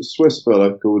Moolah, a Swiss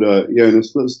fellow called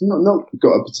Jonas. That's not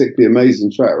got a particularly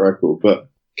amazing track record, but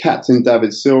captain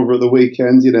David Silva at the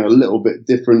weekend, a little bit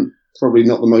different, probably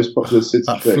not the most popular City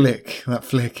pick. That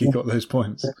flick, he got those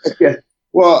points. Yeah.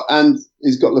 Well, and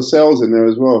he's got Lascelles in there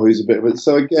as well, who's a bit of it.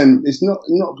 So again, it's not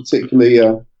particularly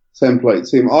a template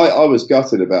team. I was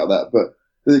gutted about that, but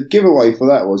the giveaway for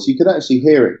that was you could actually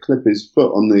hear it clip his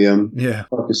foot on the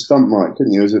like a stump mic,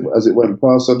 couldn't you, as it went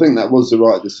past. So I think that was the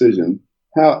right decision.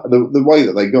 How the way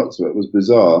that they got to it was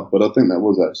bizarre, but I think that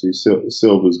was actually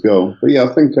Silva's goal. But yeah,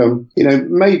 I think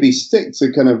maybe stick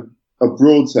to kind of a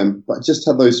broad temp, but just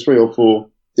have those 3 or 4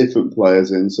 different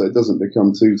players in, so it doesn't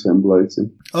become too templating.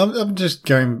 I'm just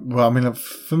going. Well, I mean,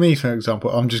 for me, for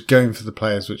example, I'm just going for the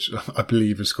players which I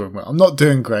believe are scoring well. I'm not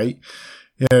doing great.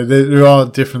 There are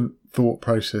different thought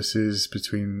processes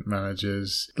between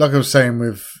managers. Like I was saying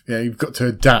you've got to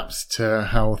adapt to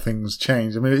how things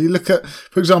change. I mean, you look at,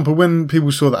 for example, when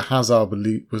people saw that Hazard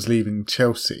was leaving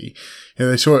Chelsea,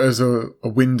 they saw it as a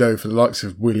window for the likes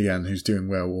of Willian, who's doing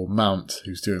well, or Mount,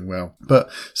 who's doing well.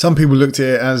 But some people looked at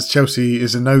it as Chelsea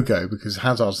is a no-go because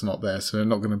Hazard's not there, so they're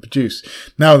not going to produce.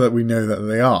 Now that we know that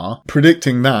they are,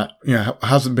 predicting that,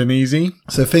 hasn't been easy.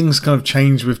 So things kind of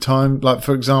change with time. Like,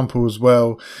 for example, as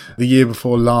well, the year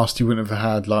before last, you wouldn't have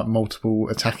had like multiple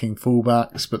attacking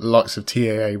fullbacks, but the likes of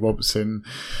TAA, Robertson,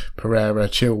 Pereira,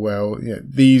 Chilwell,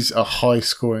 these are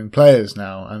high-scoring players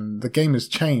now, and the game has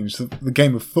changed. The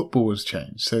game of football has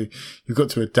changed. So you've got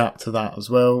to adapt to that as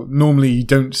well. Normally you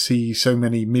don't see so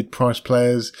many mid-price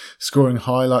players scoring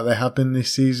high like they have been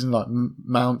this season, like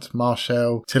Mount,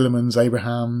 Martial, Tielemans,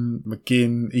 Abraham,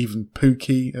 McGinn, even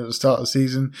Pukki at the start of the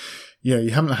season.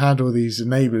 You haven't had all these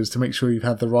enablers to make sure you've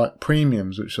had the right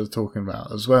premiums, which I was talking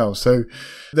about as well. So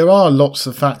there are lots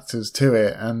of factors to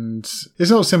it, and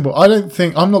it's not simple.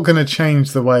 I'm not going to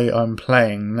change the way I'm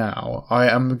playing now. I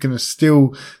am going to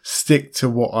still stick to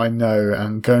what I know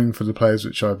and going for the players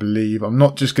which I believe. I'm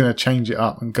not just going to change it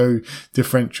up and go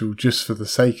differential just for the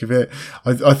sake of it.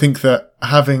 I think that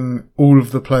having all of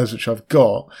the players which I've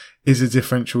got is a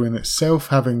differential in itself,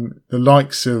 having the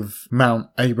likes of Mount,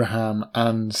 Abraham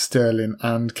and Sterling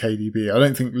and KDB. I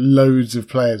don't think loads of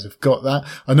players have got that.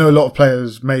 I know a lot of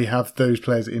players may have those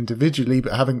players individually,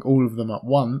 but having all of them at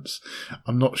once,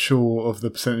 I'm not sure of the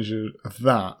percentage of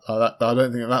that. I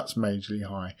don't think that's majorly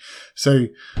high. So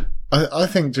I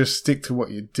think just stick to what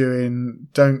you're doing.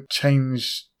 Don't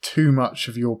change too much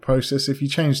of your process. If you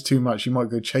change too much, you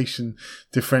might go chasing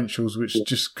differentials, which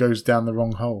just goes down the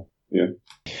wrong hole. Yeah.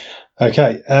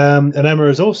 Okay. And Emma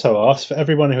has also asked, for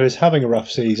everyone who is having a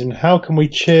rough season, how can we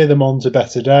cheer them on to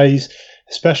better days,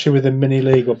 especially within mini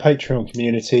league or Patreon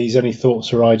communities? Any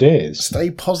thoughts or ideas? Stay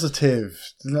positive.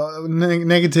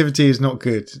 Negativity is not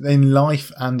good in life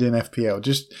and in FPL.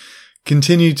 Just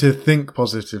continue to think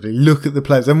positively, look at the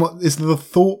players, and what is the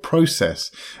thought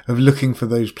process of looking for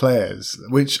those players,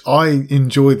 which I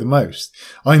enjoy the most.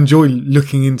 I enjoy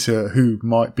looking into who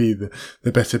might be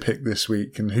the better pick this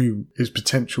week and who is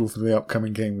potential for the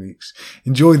upcoming game weeks.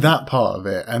 Enjoy that part of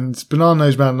it. And Banana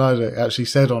Nose Bernardo actually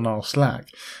said on our Slack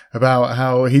about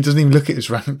how he doesn't even look at his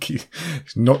rank. He's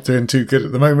not doing too good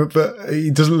at the moment, but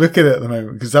he doesn't look at it at the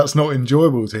moment because that's not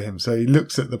enjoyable to him. So he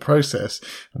looks at the process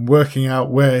and working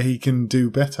out where he can do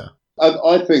better.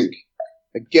 I think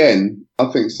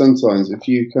sometimes if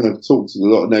you kind of talk to a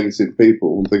lot of negative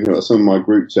people, I'm thinking about some of my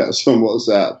group chats on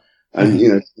WhatsApp and,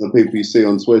 the people you see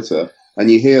on Twitter,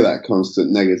 and you hear that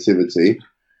constant negativity,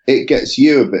 it gets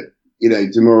you a bit,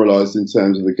 demoralised in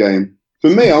terms of the game. For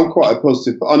me, I'm quite a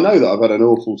positive. I know that I've had an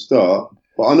awful start,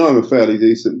 but I know I'm a fairly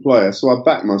decent player, so I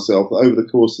back myself that over the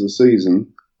course of the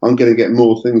season, I'm going to get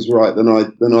more things right than I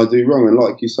do wrong. And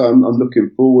like you say, I'm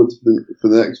looking forward for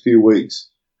the next few weeks,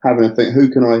 having a think, who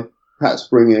can I perhaps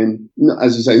bring in,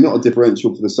 as you say, not a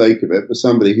differential for the sake of it, but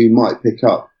somebody who might pick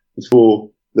up before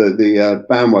the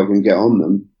bandwagon get on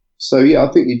them. So, yeah,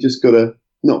 I think you just got to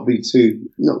not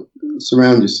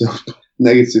surround yourself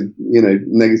negative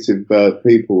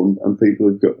people and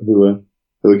people who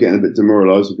are getting a bit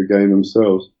demoralised with the game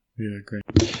themselves. Yeah, great.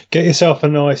 Get yourself a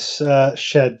nice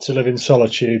shed to live in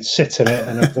solitude, sit in it,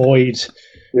 and avoid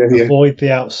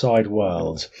the outside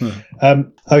world.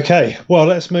 Okay, well,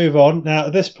 let's move on. Now,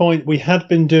 at this point, we had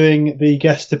been doing the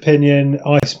guest opinion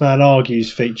Iceman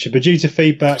Argues feature, but due to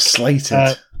feedback,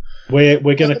 slated. We're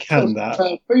going to can that.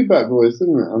 Feedback voice,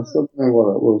 didn't it? I don't know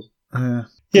what that was.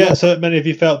 Yeah, so many of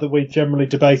you felt that we generally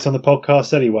debate on the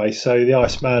podcast anyway, so the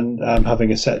Iceman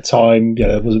having a set time,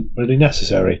 wasn't really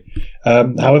necessary.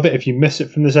 However, if you miss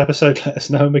it from this episode, let us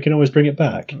know and we can always bring it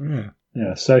back.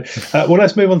 Yeah, so,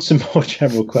 let's move on to some more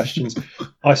general questions.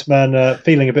 Iceman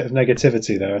feeling a bit of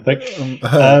negativity there, I think.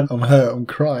 I'm hurt, I'm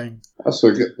crying. That's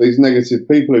what these negative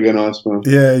people again, Iceman.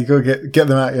 Yeah, you got to get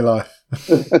them out of your life.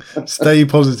 Stay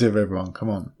positive, everyone. Come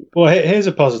on. Well, here's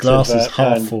a positive. Glass is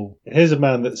half full. Here's a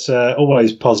man that's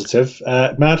always positive.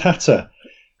 Mad Hatter.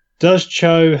 Does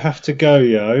Cho have to go,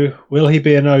 yo? Will he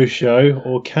be a no-show,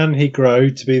 or can he grow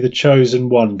to be the chosen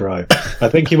one, bro? I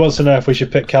think he wants to know if we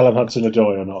should pick Callum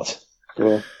Hudson-Odoi or not.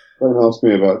 Well, don't ask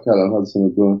me about Callum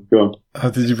Hudson-Odoi. Go on. How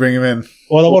did you bring him in?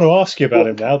 Well, I want to ask you about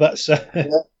him now. That's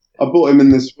I brought him in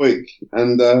this week,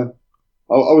 and I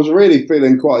was really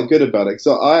feeling quite good about it, because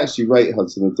I actually rate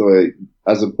Hudson-Odoi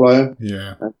as a player.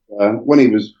 Yeah. And, when he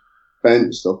was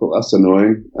benched, I thought that's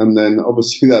annoying. And then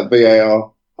obviously that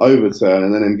VAR overturn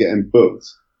and then him getting booked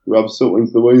rubs salt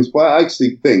into the wounds. But I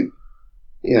actually think,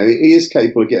 he is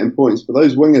capable of getting points, but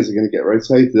those wingers are going to get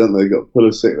rotated, aren't they? They've got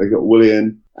Pulisic, they've got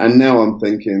Willian, And now I'm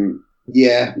thinking,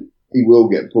 yeah, he will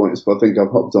get points, but I think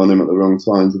I've hopped on him at the wrong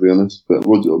time, to be honest. But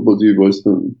what do you boys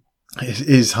think? It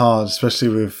is hard, especially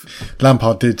with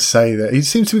Lampard did say that he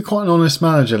seems to be quite an honest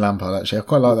manager, Lampard, actually. I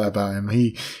quite like that about him.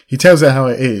 He tells it how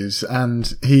it is,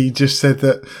 and he just said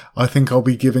that I think I'll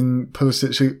be giving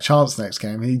Pulisic a chance next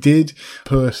game. He did.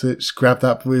 Pulisic grabbed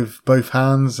that with both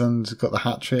hands and got the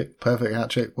hat-trick. Perfect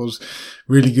hat-trick. Was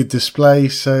really good display,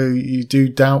 so you do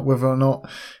doubt whether or not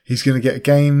he's going to get a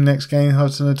game next game,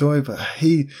 Hudson-Odoi, but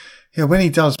when he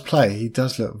does play, he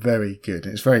does look very good.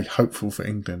 It's very hopeful for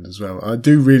England as well. I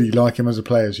do really like him as a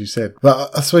player, as you said. But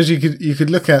I suppose you could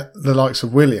look at the likes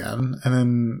of Willian and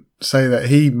then say that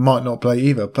he might not play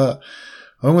either. But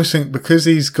I almost think because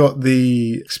he's got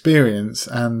the experience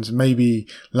and maybe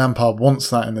Lampard wants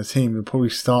that in the team, he'll probably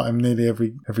start him nearly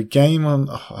every game.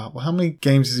 How many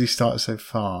games has he started so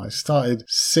far? He started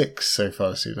 6 so far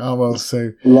this season. Oh, well,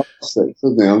 so... Last 6,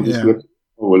 isn't he? I'm just looking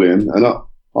for Willian. And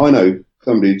I know...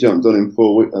 Somebody jumped on him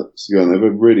 4 weeks ago and they have a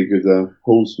really good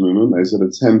pulse movement. They said a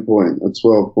 10-point, a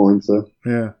 12-pointer.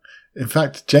 Yeah. In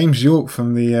fact, James York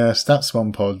from the Stats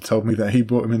One pod told me that he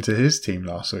brought him into his team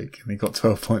last week and he got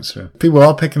 12 points for him. People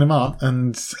are picking him up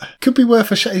and could be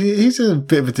worth a shot. He's a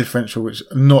bit of a differential, which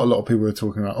not a lot of people are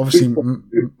talking about. Obviously,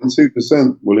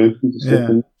 2%, William. Yeah.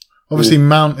 Obviously,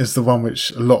 Mount is the one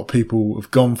which a lot of people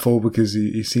have gone for because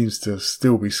he seems to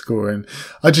still be scoring.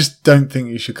 I just don't think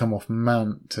you should come off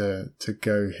Mount to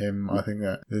go him. I think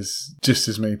that there's just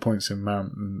as many points in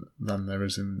Mount than there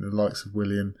is in the likes of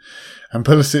Willian. And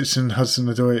Pulisic and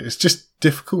Hudson-Odoi, it's just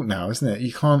difficult now, isn't it?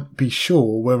 You can't be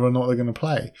sure whether or not they're going to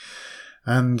play.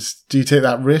 And do you take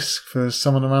that risk for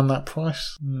someone around that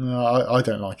price? No, I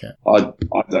don't like it. I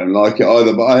don't like it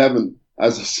either, but I haven't,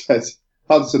 as I said,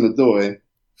 Hudson-Odoi,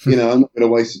 I'm not going to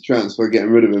waste a transfer getting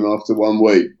rid of him after 1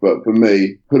 week. But for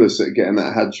me, Pulisic getting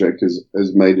that hat-trick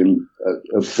has made him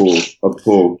a poor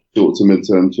short to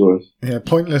mid-term choice. Yeah,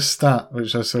 pointless stat,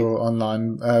 which I saw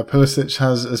online. Pulisic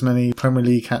has as many Premier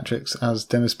League hat-tricks as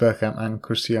Dennis Bergkamp and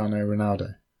Cristiano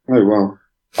Ronaldo. Oh, wow.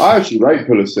 I actually rate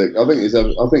Pulisic. I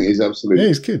think he's absolutely... Yeah,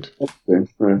 he's good.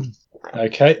 Yeah.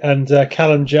 Okay, and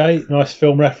Callum J, nice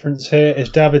film reference here. Is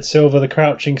David Silva the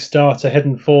crouching starter,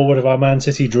 hidden forward of our Man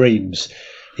City dreams?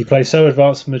 He plays so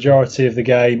advanced the majority of the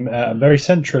game, and very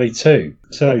centrally too.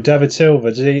 So, David Silva,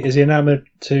 is he enamoured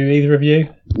to either of you?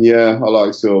 Yeah, I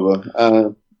like Silva.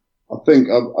 I think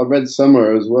I read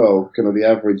somewhere as well, kind of the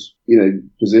average,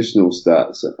 positional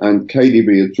stats, and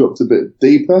KDB had dropped a bit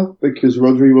deeper because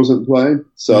Rodri wasn't playing.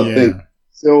 So I think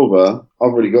Silva,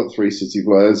 I've already got 3 City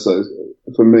players, so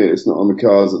for me it's not on the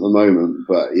cards at the moment.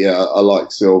 But yeah, I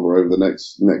like Silva over the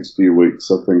next few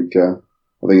weeks. I think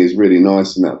it's really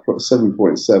nice in that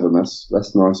 7.7.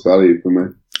 That's nice value for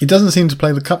me. He doesn't seem to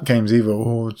play the cup games either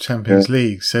or Champions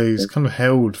League, so he's kind of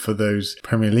held for those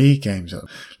Premier League games.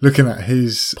 Looking at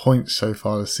his points so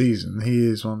far this season, he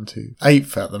is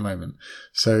 8th at the moment.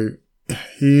 So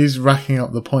he is racking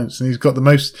up the points and he's got the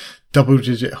most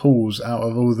double-digit hauls out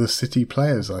of all the City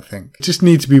players, I think. Just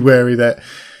need to be wary that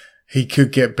he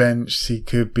could get benched, he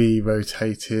could be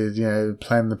rotated,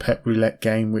 playing the Pep Roulette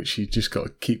game, which you just got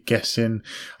to keep guessing.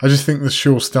 I just think the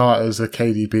sure starters are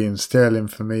KDB and Sterling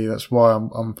for me. That's why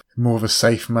I'm more of a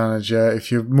safe manager.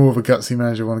 If you're more of a gutsy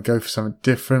manager, want to go for something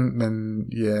different, then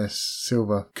yes,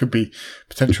 Silva could be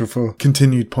potential for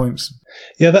continued points.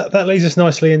 Yeah, that leads us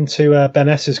nicely into Ben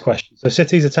S's question. So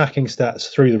City's attacking stats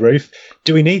through the roof.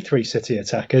 Do we need 3 City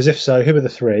attackers? If so, who are the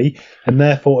 3? And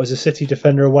therefore, is a City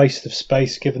defender a waste of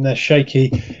space given their shaky,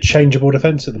 changeable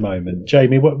defence at the moment?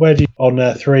 Jamie, where do you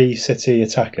on 3 City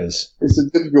attackers? It's a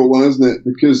difficult one, isn't it?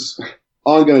 Because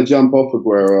I'm going to jump off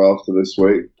Aguero after this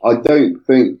week. I don't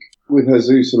think with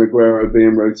Jesus and Aguero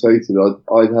being rotated,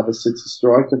 I'd have a City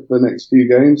striker for the next few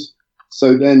games.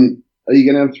 So then, are you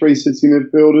going to have 3 City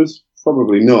midfielders?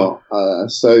 Probably not.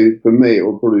 So for me, it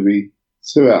will probably be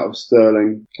 2 out of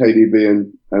Sterling,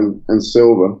 KDB and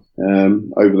Silva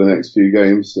over the next few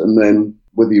games. And then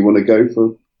whether you want to go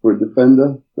for a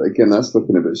defender, but again, that's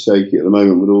looking a bit shaky at the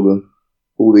moment with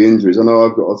all the injuries. I know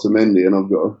I've got Otamendi and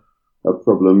I've got a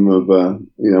problem of,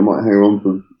 I might hang on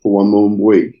for 1 more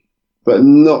week. But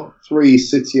not 3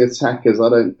 City attackers, I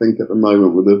don't think, at the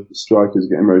moment with the strikers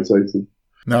getting rotated.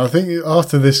 No, I think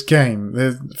after this game,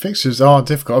 the fixtures are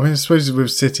difficult. I mean, I suppose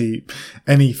with City,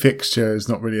 any fixture is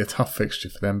not really a tough fixture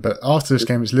for them. But after this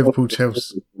game, it's Liverpool,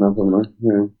 Chelsea.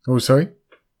 Yeah. Oh, sorry?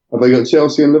 Have they got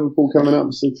Chelsea and Liverpool coming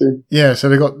up, City? Yeah, so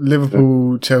they've got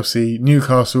Liverpool, Chelsea,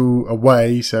 Newcastle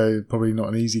away, so probably not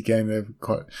an easy game. They're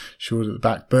quite short at the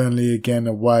back. Burnley again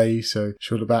away, so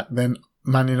short at the back. Then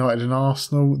Man United and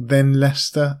Arsenal, then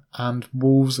Leicester and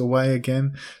Wolves away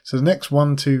again. So the next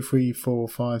 1, 2, 3, 4,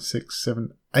 5, 6, 7,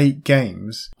 8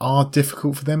 games are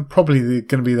difficult for them. Probably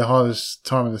going to be the hardest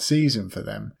time of the season for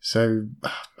them. So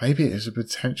maybe it is a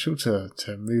potential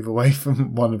to move away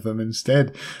from one of them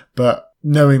instead. But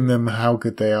knowing them, how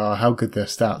good they are, how good their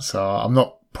stats are, I'm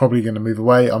not probably going to move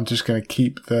away. I'm just going to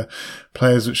keep the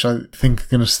players which I think are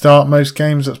going to start most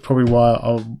games. That's probably why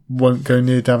I won't go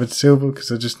near David Silva, because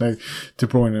I just know De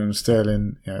Bruyne and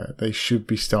Sterling, they should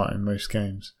be starting most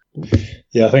games.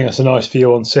 Yeah, I think that's a nice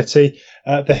view on City.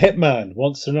 The Hitman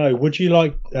wants to know: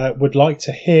 would like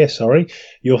to hear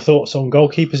your thoughts on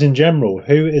goalkeepers in general?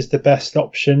 Who is the best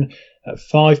option at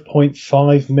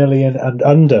 5.5 million and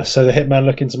under? So the Hitman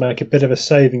looking to make a bit of a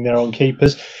saving there on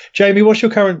keepers. Jamie, what's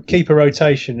your current keeper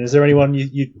rotation? Is there anyone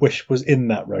you wish was in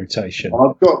that rotation?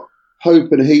 I've got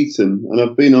Pope and Heaton, and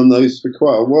I've been on those for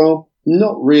quite a while.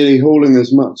 Not really hauling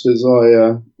as much as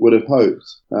I would have hoped,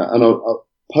 and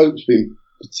Pope's been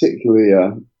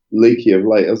particularly leaky of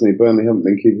late, hasn't he? Burnley haven't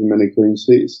been keeping many clean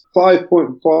sheets.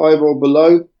 5.5 or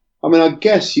below. I mean, I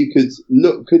guess you could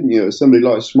look, couldn't you, at somebody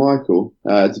like Schmeichel,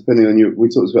 depending on we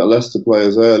talked about Leicester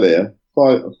players earlier.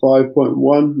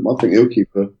 5.1. I think he'll keep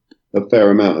a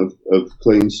fair amount of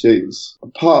clean sheets.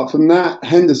 Apart from that,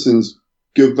 Henderson's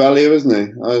good value, isn't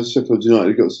he? Sheffield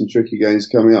United got some tricky games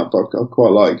coming up, but I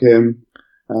quite like him.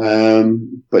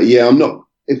 But yeah, I'm not.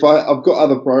 I've got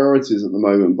other priorities at the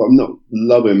moment, but I'm not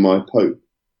loving my Pope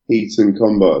Heaton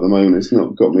combo at the moment. It's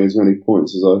not got me as many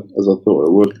points as I thought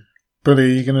it would. Buddy, are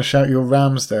you going to shout your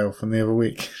Ramsdale from the other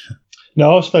week?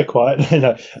 No, I'll stay quiet.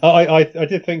 No, I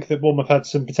did think that Bournemouth had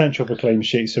some potential for clean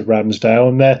sheets of Ramsdale,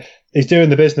 and he's doing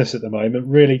the business at the moment.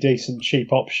 Really decent,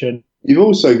 cheap option. You've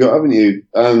also got, haven't you,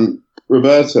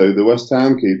 Roberto, the West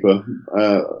Ham keeper.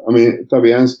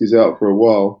 Fabianski's out for a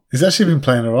while. He's actually been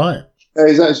playing all right. Yeah,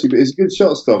 he's a good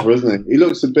shot stopper, isn't he? He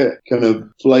looks a bit kind of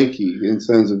flaky in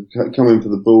terms of coming for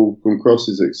the ball from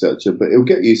crosses, etc. But he'll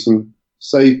get you some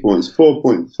save points.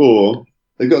 4.4.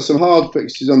 They've got some hard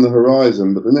fixtures on the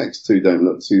horizon, but the next two don't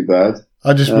look too bad.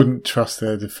 I just wouldn't trust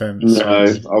their defence. No,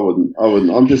 I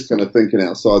wouldn't. I'm just kind of thinking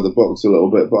outside the box a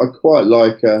little bit, but I quite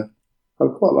like Schmeichel.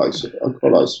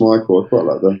 I quite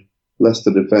like the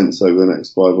Leicester defence over the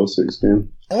next 5 or 6 games.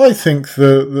 I think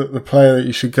the player that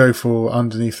you should go for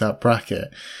underneath that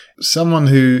bracket, someone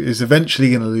who is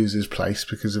eventually going to lose his place,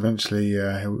 because eventually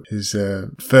his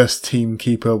first team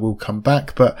keeper will come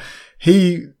back, but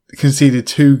he conceded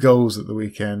 2 goals at the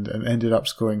weekend and ended up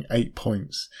scoring 8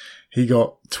 points. He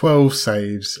got 12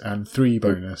 saves and 3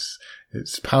 bonus.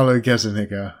 It's Paulo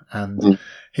Gazzaniga, and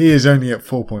he is only at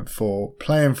 4.4,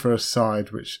 playing for a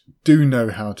side which do know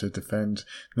how to defend.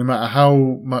 No matter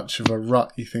how much of a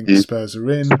rut you think Spurs are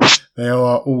in, they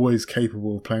are always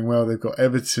capable of playing well. They've got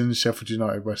Everton, Sheffield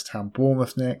United, West Ham,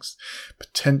 Bournemouth next.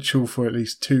 Potential for at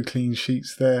least 2 clean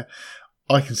sheets there.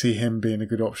 I can see him being a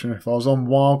good option. If I was on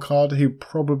wildcard, he'd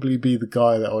probably be the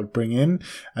guy that I would bring in,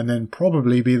 and then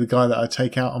probably be the guy that I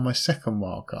take out on my second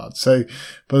wildcard. So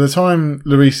by the time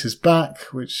Lloris is back,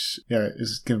 which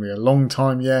is going to be a long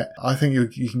time yet, I think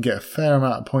you can get a fair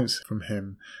amount of points from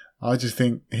him. I just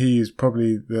think he is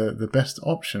probably the best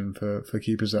option for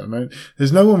keepers at the moment.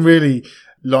 There's no one really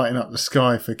lighting up the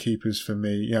sky for keepers for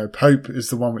me. Pope is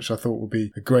the one which I thought would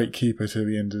be a great keeper to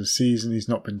the end of the season. He's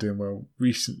not been doing well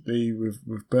recently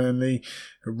with Burnley.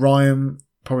 Ryan,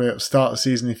 probably at the start of the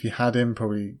season, if you had him,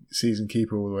 probably season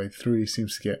keeper all the way through. He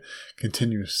seems to get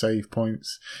continuous save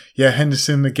points. Yeah,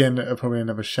 Henderson, again, probably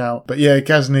another shout. But yeah,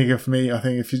 Gazzaniga for me, I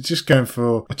think if you're just going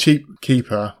for a cheap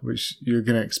keeper, which you're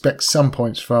going to expect some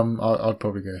points from, I'd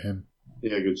probably go him.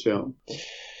 Yeah, good shout.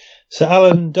 So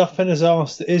Alan Duffin has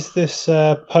asked, is this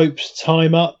Pope's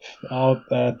time up?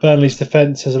 Burnley's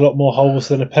defence has a lot more holes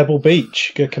than a Pebble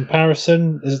Beach. Good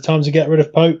comparison. Is it time to get rid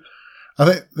of Pope? I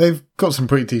think they've got some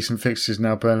pretty decent fixtures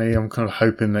now, Burnley. I'm kind of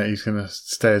hoping that he's going to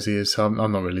stay as he is, so I'm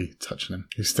not really touching him.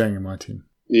 He's staying in my team.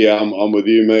 Yeah, I'm with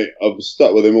you, mate. I've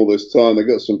stuck with him all this time. They've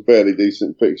got some fairly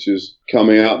decent fixtures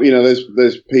coming up.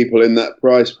 There's people in that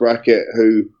price bracket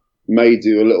who may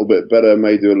do a little bit better,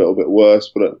 may do a little bit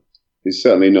worse, but he's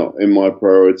certainly not in my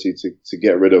priority to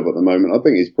get rid of at the moment. I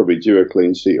think he's probably due a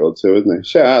clean sheet or 2, isn't he?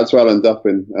 Shout out to Alan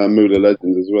Duffin, Moolah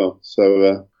legend as well.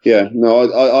 So,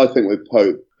 I think with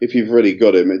Pope, if you've really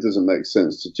got him, it doesn't make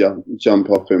sense to jump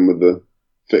off him with the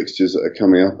fixtures that are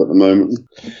coming up at the moment.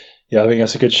 Yeah, I think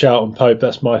that's a good shout on Pope.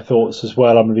 That's my thoughts as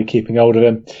well. I'm going to be keeping hold of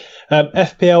him.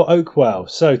 FPL Oakwell.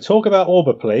 So talk about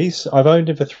Auber, please. I've owned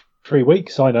him for 3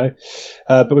 weeks, I know.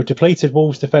 But with depleted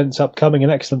Wolves defence upcoming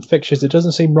and excellent fixtures, it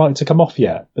doesn't seem right to come off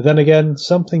yet. But then again,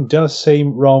 something does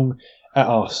seem wrong at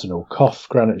Arsenal. Cough,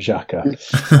 Granit Xhaka.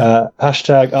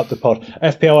 Hashtag up the pod.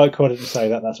 FPL Oak, I didn't say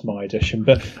that. That's my addition.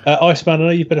 But Iceman, I know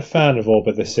you've been a fan of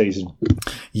Auba this season.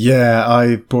 Yeah,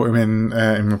 I brought him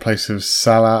in place of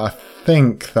Salah. I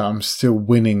think that I'm still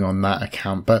winning on that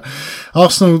account. But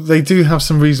Arsenal, they do have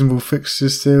some reasonable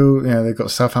fixtures still. They've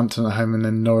got Southampton at home and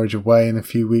then Norwich away in a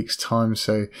few weeks' time.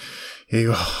 So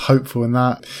you're hopeful in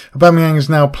that. Aubameyang is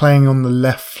now playing on the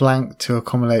left flank to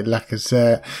accommodate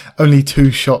Lacazette. Only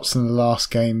 2 shots in the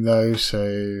last game though,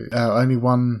 so only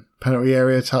 1 penalty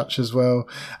area touch as well,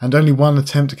 and only 1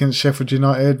 attempt against Sheffield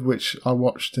United, which I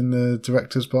watched in the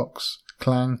director's box.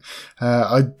 Clang.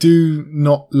 I do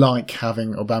not like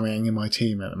having Aubameyang in my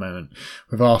team at the moment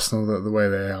with Arsenal the way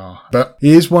they are. But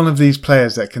he is one of these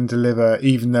players that can deliver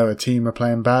even though a team are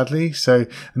playing badly. So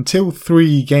until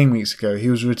 3 game weeks ago,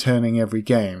 he was returning every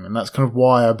game. And that's kind of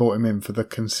why I brought him in, for the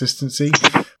consistency.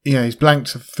 He's blanked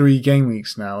 3 game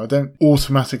weeks now. I don't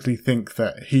automatically think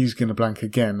that he's going to blank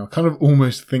again. I kind of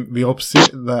almost think the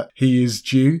opposite, that he is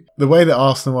due. The way that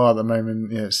Arsenal are at the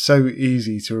moment, it's so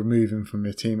easy to remove him from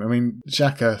your team. I mean,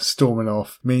 Xhaka storming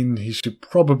off mean he should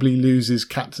probably lose his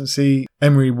captaincy.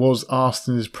 Emery was asked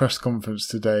in his press conference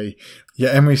today. Yeah,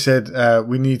 Emery said,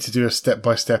 we need to do a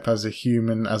step-by-step as a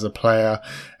human, as a player.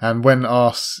 And when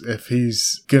asked if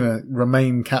he's going to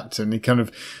remain captain, he kind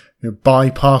of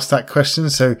bypass that question.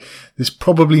 So this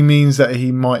probably means that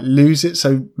he might lose it.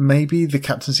 So maybe the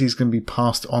captaincy is going to be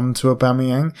passed on to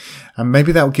Aubameyang, and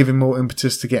maybe that will give him more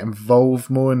impetus to get involved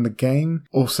more in the game.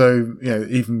 Also,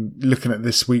 even looking at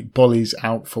this week, Bolly's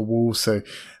out for Wolves, so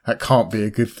that can't be a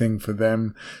good thing for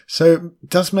them. So it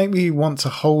does make me want to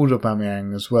hold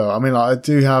Aubameyang as well. I mean, I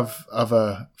do have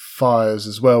other fires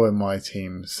as well in my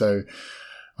team, so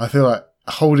I feel like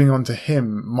holding on to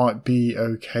him might be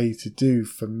okay to do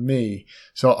for me.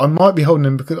 So I might be holding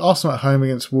him because Arsenal at home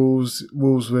against Wolves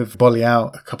with Bolly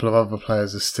out, a couple of other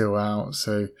players are still out.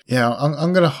 So yeah,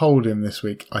 I'm going to hold him this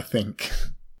week, I think.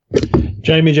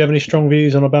 Jamie, do you have any strong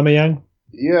views on Aubameyang?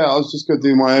 Yeah, I was just going to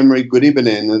do my Emery good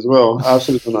evening as well. I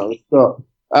should have done that at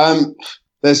the start.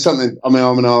 There's something, I'm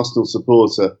an Arsenal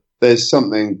supporter. There's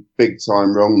something big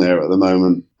time wrong there at the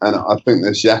moment. And I think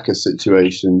this Xhaka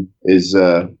situation is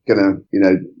going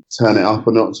to, turn it up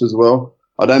a notch as well.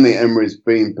 I don't think Emery's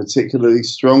been particularly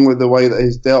strong with the way that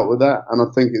he's dealt with that. And I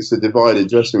think it's a divided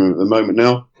dressing room at the moment.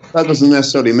 Now, that doesn't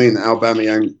necessarily mean that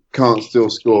Aubameyang can't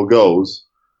still score goals.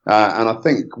 And I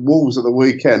think Wolves at the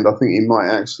weekend, I think he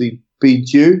might actually be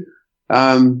due.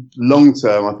 Long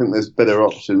term, I think there's better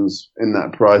options in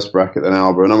that price bracket than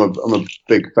Alba, and I'm a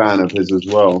big fan of his as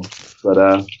well.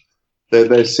 But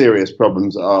there's serious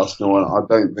problems at Arsenal, and I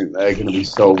don't think they're going to be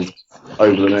solved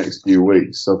over the next few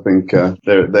weeks. I think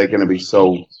they're going to be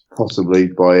solved possibly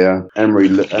by Emery.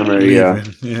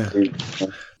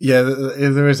 Yeah,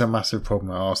 there is a massive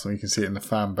problem at Arsenal. You can see it in the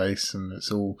fan base, and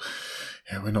it's all,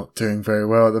 we're not doing very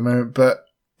well at the moment, but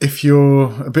if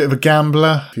you're a bit of a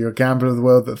gambler, if you're a gambler of the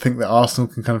world that think that Arsenal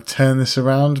can kind of turn this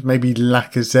around, maybe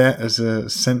Lacazette as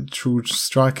a central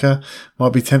striker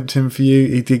might be tempting for you.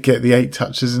 He did get the 8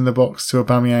 touches in the box to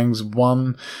Aubameyang's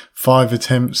 1, 5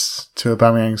 attempts to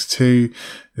Aubameyang's 2.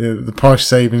 The price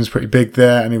saving is pretty big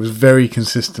there, and he was very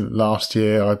consistent last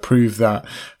year. I proved that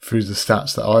through the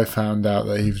stats that I found out,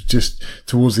 that he was just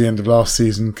towards the end of last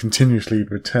season continuously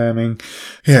returning.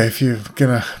 Yeah, if you're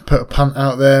gonna put a punt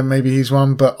out there, maybe he's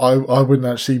one, but I wouldn't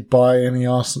actually buy any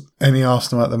Arsenal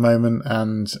at the moment,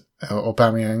 and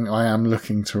Aubameyang I am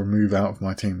looking to remove out of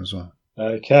my team as well.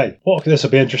 Okay, this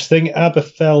will be interesting.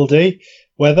 Aberfeldy,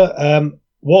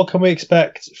 what can we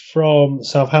expect from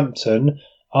Southampton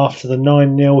after the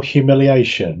 9-0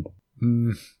 humiliation?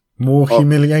 More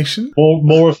humiliation?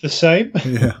 More of the same?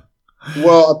 Yeah.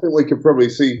 Well, I think we could probably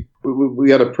see.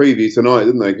 We had a preview tonight,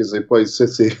 didn't they? Because they played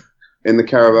City in the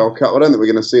Carabao Cup. I don't think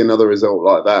we're going to see another result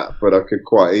like that, but I could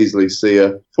quite easily see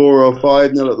a 4 or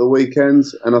 5-0 at the weekend.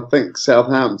 And I think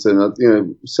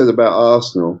Southampton, said about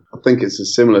Arsenal, I think it's a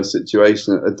similar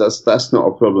situation. That's not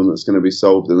a problem that's going to be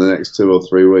solved in the next 2 or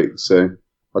 3 weeks. So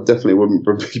I definitely wouldn't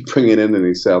be bringing in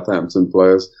any Southampton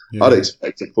players. Yeah. I'd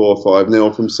expect a 4 or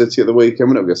 5-0 from City at the weekend.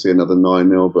 We're not going to see another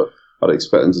 9-0, but I'd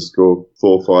expect them to score 4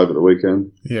 or 5 at the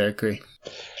weekend. Yeah, I agree.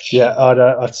 Yeah,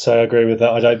 I'd say I agree with that.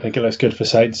 I don't think it looks good for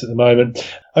Saints at the moment.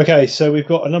 Okay, so we've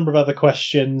got a number of other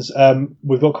questions.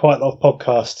 We've got quite a lot of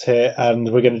podcasts here,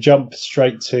 and we're going to jump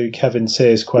straight to Kevin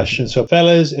Sears' question. So,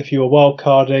 fellas, if you were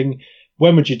wildcarding,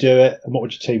 when would you do it, and what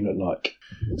would your team look like?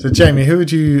 So, Jamie, who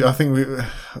would you... I think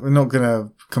we're not going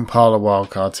to compile a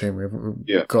wildcard team.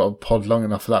 We've got a pod long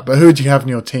enough for that. But who would you have in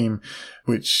your team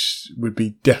which would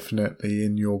be definitely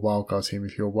in your wildcard team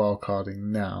if you're wildcarding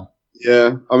now?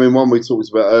 Yeah, I mean, one we talked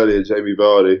about earlier, Jamie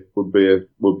Vardy would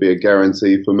be a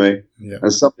guarantee for me. Yeah.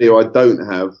 And somebody who I don't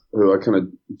have, who I kind of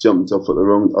jumped off at the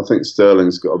wrong. I think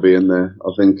Sterling's got to be in there.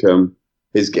 I think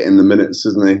he's getting the minutes,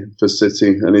 isn't he, for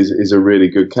City, and he's a really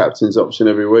good captain's option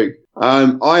every week.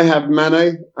 I have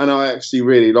Mane, and I actually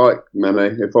really like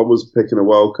Mane. If I was picking a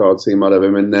wildcard team, I'd have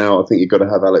him in now. I think you've got to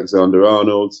have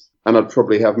Alexander-Arnold, and I'd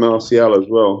probably have Martial as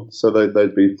well. So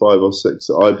they'd be 5 or 6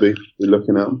 that I'd be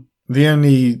looking at. The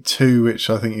only two which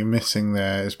I think you're missing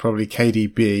there is probably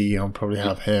KDB. I'll probably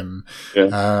have him.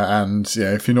 Yeah. And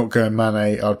if you're not going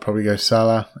Mane, I'd probably go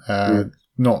Salah.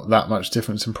 Not that much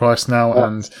difference in price now.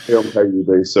 And on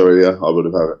KDB, sorry, yeah, I would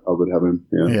have him.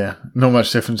 Yeah, not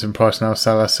much difference in price now,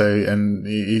 Salah. So, and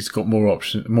he's got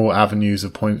more avenues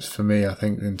of points for me, I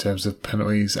think, in terms of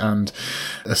penalties and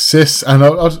assists. And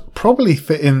I'd probably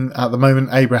fit in at the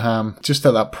moment Abraham just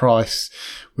at that price.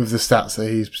 With the stats that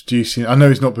he's producing, I know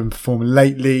he's not been performing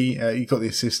lately. He got the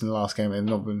assist in the last game and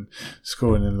not been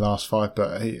scoring in the last 5,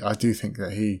 but I do think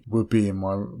that he would be in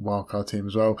my wildcard team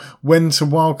as well. When to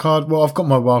wildcard? Well, I've got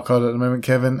my wildcard at the moment,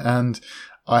 Kevin, and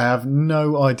I have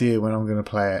no idea when I'm going to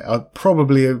play it. I'd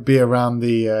probably be around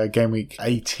the game week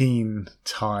 18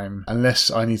 time, unless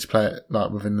I need to play it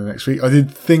like within the next week. I did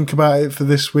think about it for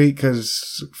this week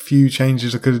because a few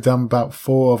changes I could have done. About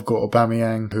 4. I've got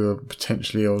Aubameyang, who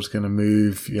potentially I was going to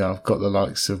move. Yeah, I've got the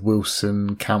likes of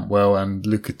Wilson, Cantwell, and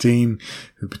Luca Dean,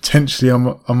 who potentially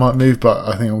I might move, but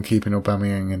I think I'm keeping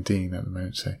Aubameyang and Dean at the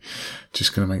moment. So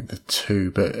just going to make the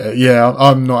 2. But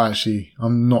I'm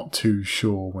not too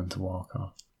sure when to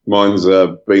wildcard. Mine's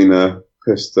been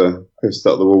pissed up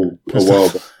the wall a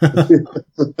while.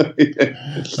 Yeah.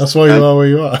 That's why you are where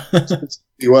you are.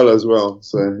 Well as well.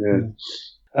 So yeah.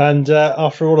 And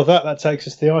after all of that takes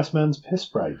us to the Iceman's piss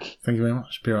break. Thank you very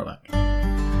much. Be right back.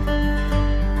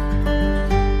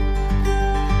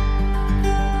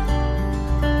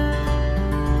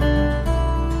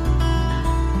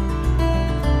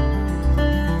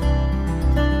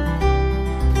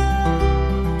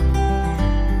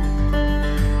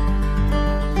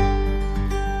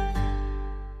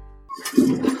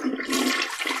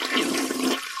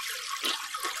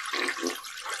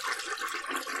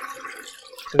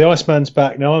 The Iceman's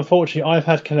back now. Unfortunately, I've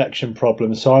had connection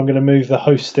problems, so I'm going to move the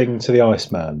hosting to the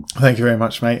Iceman. Thank you very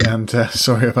much, mate, and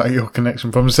sorry about your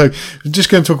connection problems. So, we're just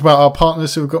going to talk about our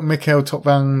partners. So, we've got Mikhail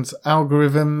Topvan's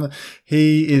algorithm.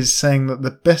 He is saying that the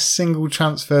best single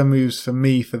transfer moves for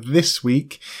me for this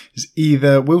week is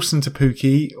either Wilson to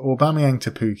Pukki, or Aubameyang to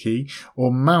Pukki,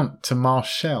 or Mount to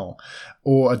Martial.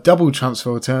 Or a double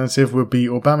transfer alternative would be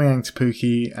Aubameyang to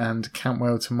Pukki and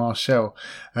Cantwell to Martial,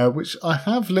 which I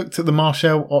have looked at the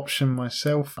Martial option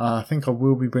myself. I think I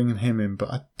will be bringing him in, but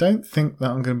I don't think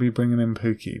that I'm going to be bringing in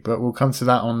Pukki. But we'll come to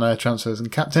that on transfers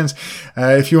and captains.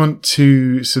 If you want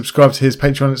to subscribe to his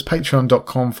Patreon, it's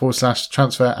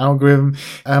patreon.com/transfer algorithm.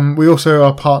 We also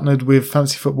are partnered with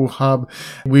Fantasy Football Hub.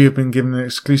 We have been given an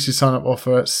exclusive sign-up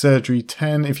offer at Surgery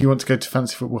 10. If you want to go to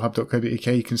fantasyfootballhub.co.uk,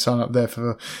 you can sign up there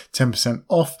for 10%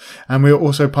 off. And we're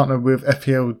also partnered with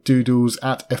FPL Doodles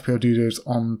at FPL Doodles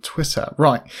on Twitter.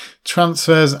 Right,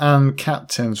 transfers and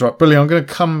captains. Right, brilliant. I'm going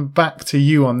to come back to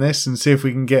you on this and see if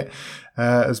we can get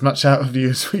as much out of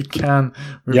you as we can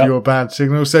with your bad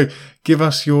signal. So give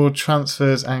us your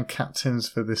transfers and captains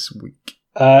for this week.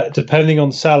 Depending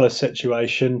on Salah's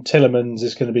situation, Tielemans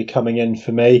is going to be coming in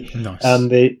for me. Nice.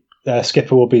 And the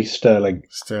skipper will be Sterling.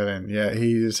 Sterling, yeah.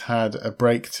 He has had a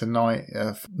break tonight,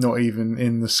 not even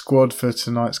in the squad for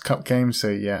tonight's cup game. So,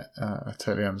 yeah, I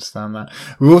totally understand that.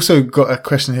 We've also got a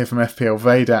question here from FPL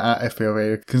Vader at FPL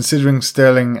Vader. Considering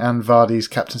Sterling and Vardy's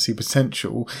captaincy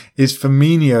potential, is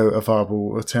Firmino a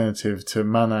viable alternative to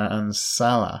Mana and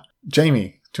Salah?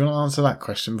 Jamie, do you want to answer that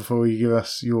question before you give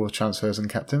us your transfers and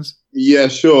captains? Yeah,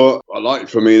 sure. I like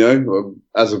Firmino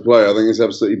as a player. I think he's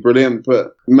absolutely brilliant.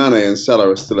 But Mane and Salah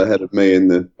are still ahead of me in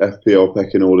the FPL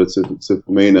pecking order to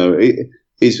Firmino.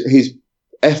 His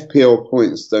FPL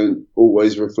points don't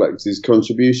always reflect his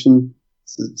contribution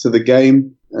to the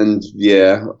game. And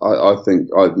yeah, I think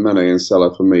Mane and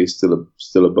Salah for me still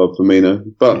above Firmino.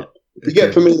 But if you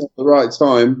get Firmino at the right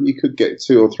time, you could get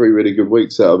 2 or 3 really good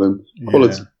weeks out of him.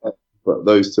 Quality. But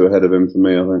those 2 ahead of him for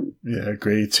me, I think. Yeah, I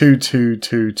agree.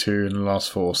 2-2-2-2 in the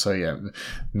last 4. So, yeah,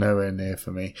 nowhere near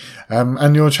for me.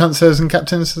 And your transfers and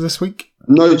captains for this week?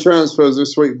 No transfers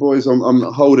this week, boys. I'm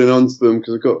holding on to them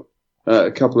because I've got a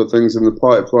couple of things in the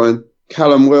pipeline.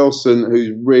 Callum Wilson,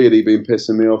 who's really been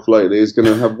pissing me off lately, is going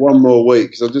to have one more week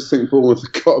because I just think Bournemouth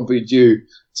have got to be due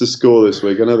to score this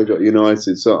week. I know they've got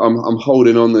United, so I'm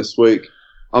holding on this week.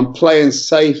 I'm playing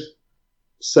safe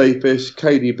safe-ish.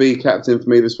 KDB captain for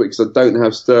me this week because I don't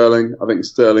have Sterling. I think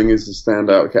Sterling is the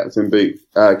standout captain pick.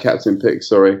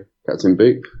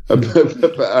 But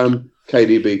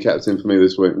KDB captain for me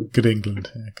this week. Good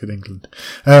England. Yeah, good England.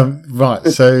 Right,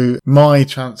 so my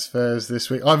transfers this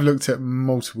week, I've looked at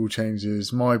multiple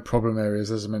changes. My problem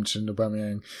areas, as I mentioned,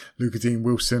 Aubameyang, Luca Dean,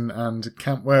 Wilson and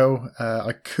Cantwell.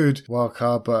 I could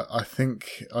wildcard, but I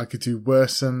think I could do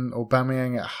worse than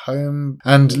Aubameyang at home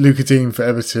and Luca Dean for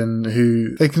Everton,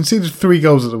 who they conceded 3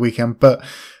 goals at the weekend, but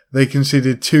they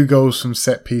conceded 2 goals from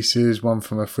set pieces, one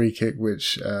from a free kick,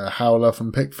 which Howler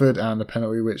from Pickford, and a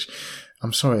penalty, which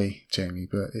I'm sorry, Jamie,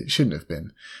 but it shouldn't have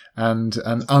been. And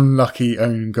an unlucky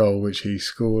own goal, which he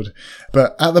scored.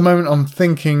 But at the moment, I'm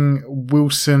thinking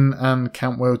Wilson and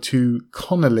Cantwell to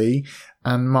Connolly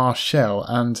and Martial.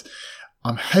 And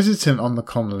I'm hesitant on the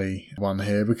Connolly one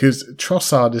here because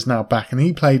Trossard is now back and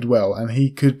he played well and he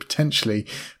could potentially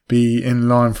be in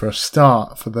line for a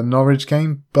start for the Norwich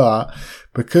game. But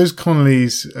because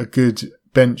Connolly's a good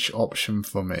bench option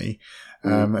for me,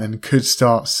 and could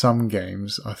start some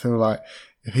games, I feel like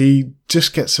if he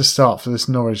just gets a start for this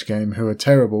Norwich game, who are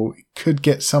terrible, he could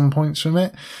get some points from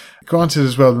it. Granted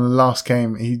as well, in the last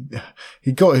game, he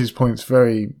got his points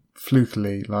very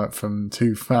flukily, like from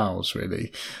 2 fouls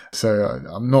really. So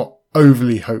I'm not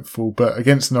overly hopeful, but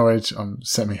against Norwich, I'm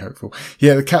semi-hopeful.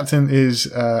 Yeah, the captain is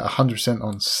 100%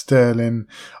 on Sterling.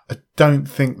 I don't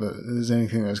think that there's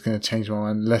anything that's going to change my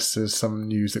mind unless there's some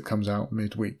news that comes out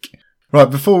midweek. Right,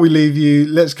 before we leave you,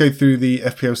 let's go through the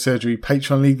FPL Surgery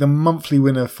Patreon League. The monthly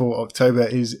winner for October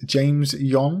is James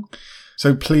Young.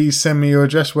 So please send me your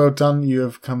address. Well done. You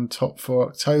have come top for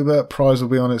October. Prize will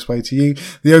be on its way to you.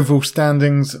 The overall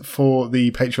standings for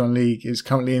the Patreon League is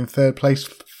currently in 3rd place.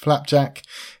 Flapjack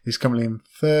is currently in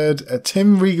 3rd.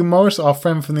 Tim Regan Morris, our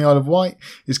friend from the Isle of Wight,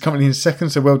 is currently in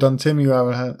 2nd. So well done, Tim. You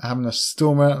are having a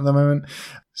stormer at the moment.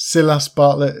 Silas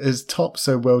Bartlett is top,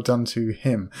 so well done to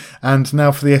him. And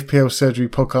now for the FPL Surgery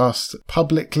Podcast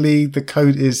publicly, the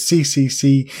code is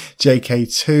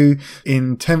CCCJK2.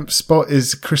 In 10th spot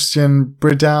is Christian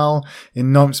Bridal.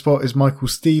 In 9th spot is Michael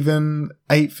Stephen.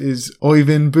 8th is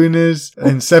Oyvind Bunes.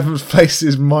 In 7th place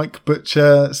is Mike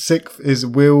Butcher. 6th is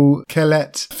Will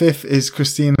Kellett. 5th is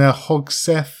Christina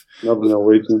Hogseth. Lovely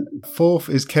Norwegian. 4th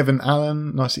is Kevin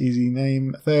Allen, nice easy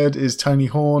name. 3rd is Tony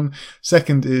Horn.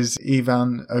 2nd is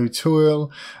Ivan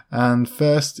O'Toole. And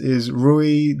 1st is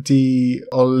Rui de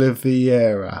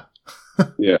Oliveira.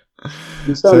 Yeah.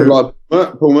 You sounded like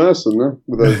Paul Merson, there,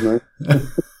 with those names.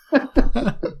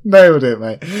 Nailed it,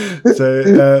 mate.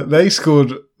 So they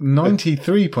scored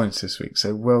 93 points this week,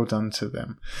 so well done to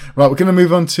them. Right, we're going to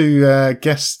move on to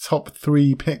guest top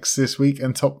 3 picks this week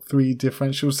and top 3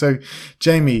 differentials. So,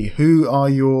 Jamie, who are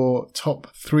your top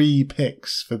 3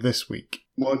 picks for this week?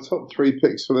 My top 3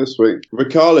 picks for this week.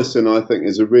 Richarlison, I think,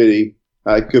 is a really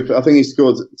good. I think he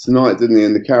scored tonight, didn't he,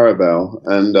 in the Carabao?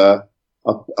 And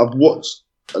I've watched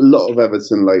a lot of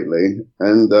Everton lately,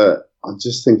 and I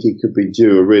just think he could be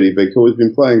due a really big call. He's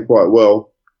been playing quite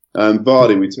well.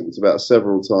 Vardy, we talked about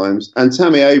several times. And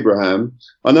Tammy Abraham,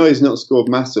 I know he's not scored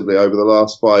massively over the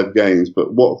last 5 games,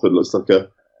 but Watford looks like a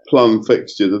plum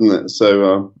fixture, doesn't it?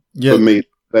 So for me,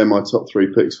 they're my top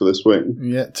 3 picks for this week.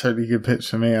 Yeah, totally good picks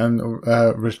for me. And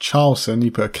Richarlison,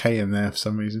 you put a K in there for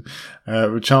some reason.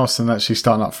 Richarlison actually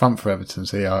starting up front for Everton.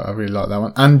 So yeah, I really like that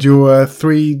one. And your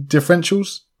 3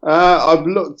 differentials? I've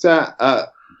looked at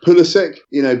Pulisic,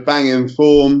 banging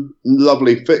form,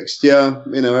 lovely fixture,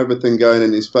 everything going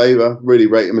in his favour. Really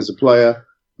rate him as a player.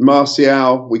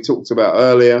 Martial, we talked about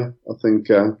earlier. I think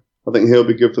he'll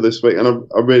be good for this week. And I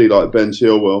really like Ben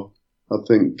Chilwell. I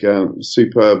think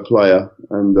superb player,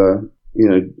 and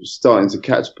starting to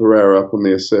catch Pereira up on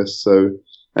the assist. So,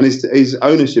 and his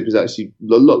ownership is actually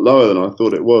a lot lower than I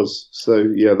thought it was. So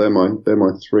yeah, they're my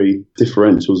 3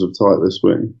 differentials of type this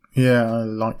week. Yeah, I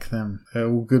like them. They're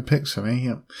all good picks for me.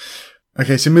 Yep.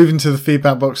 Okay, so moving to the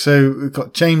feedback box. So we've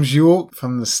got James York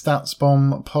from the Stats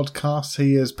Bomb podcast.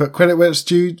 He has put credit where it's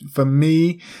due for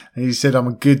me. And he said, I'm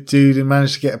a good dude and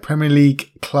managed to get a Premier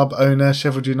League club owner,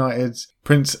 Sheffield United's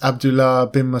Prince Abdullah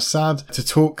bin Mossad, to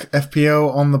talk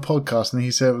FPL on the podcast. And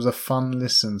he said it was a fun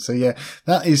listen. So yeah,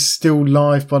 that is still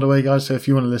live, by the way, guys. So if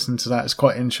you want to listen to that, it's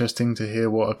quite interesting to hear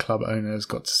what a club owner has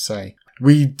got to say.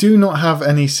 We do not have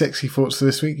any sexy thoughts for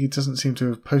this week. He doesn't seem to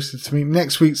have posted to me.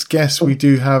 Next week's guest, we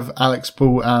do have Alex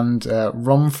Ball and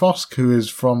Ron Frosk, who is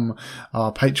from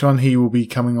our Patreon. He will be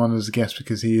coming on as a guest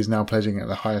because he is now pledging at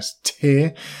the highest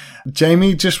tier.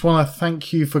 Jamie, just want to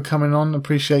thank you for coming on.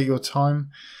 Appreciate your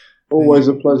time. Always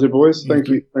a pleasure, boys. Thank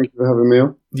you for having me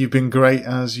on. You've been great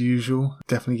as usual.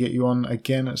 Definitely get you on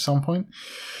again at some point.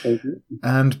 Thank you.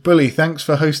 And Bully, thanks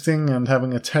for hosting and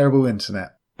having a terrible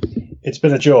internet. It's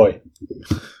been a joy.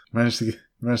 Managed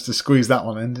to squeeze that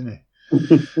one in, didn't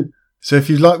you? So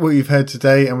if you like what you've heard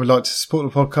today and would like to support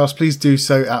the podcast, please do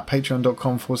so at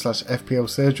patreon.com/FPL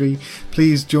Surgery.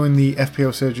 Please join the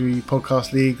FPL Surgery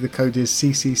Podcast League. The code is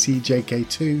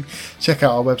CCCJK2. Check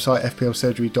out our website,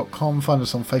 fplsurgery.com. Find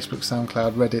us on Facebook,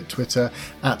 SoundCloud, Reddit, Twitter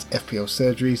at FPL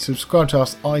Surgery. Subscribe to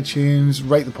us on iTunes.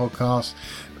 Rate the podcast,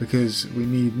 because we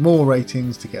need more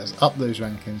ratings to get us up those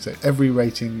rankings. So every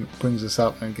rating brings us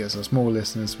up and gets us more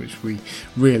listeners, which we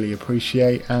really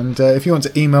appreciate. And if you want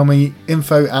to email me,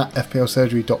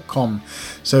 info@fplsurgery.com.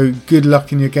 So good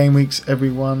luck in your game weeks,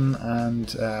 everyone,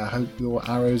 and hope your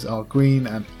arrows are green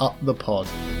and up the pod.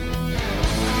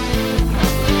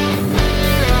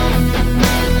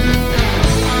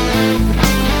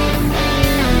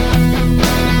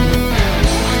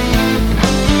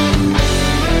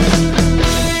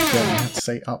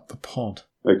 Say up the pod.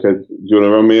 Okay, do you want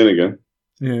to run me in again?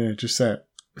 Yeah, just say it.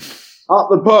 Up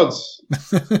the pods!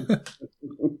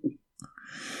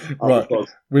 Right,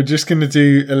 we're just going to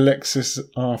do Alexis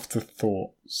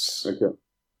Afterthoughts. Okay.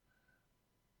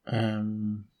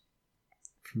 From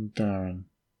Darren.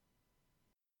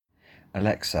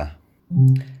 Alexa,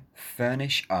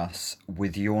 furnish us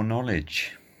with your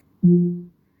knowledge.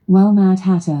 Well, Mad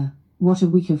Hatter, what a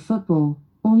week of football,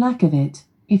 or lack of it,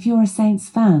 if you're a Saints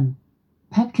fan.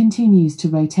 Pep continues to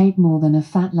rotate more than a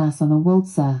fat lass on a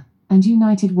waltzer, and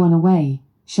United won away.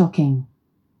 Shocking.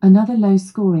 Another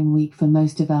low-scoring week for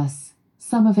most of us,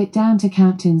 some of it down to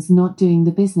captains not doing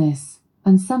the business,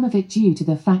 and some of it due to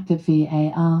the fact that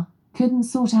VAR couldn't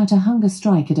sort out a hunger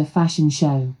strike at a fashion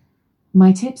show.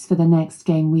 My tips for the next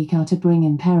game week are to bring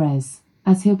in Perez,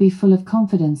 as he'll be full of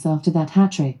confidence after that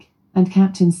hat-trick, and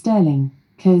Captain Sterling,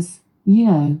 'cause, you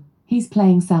know, he's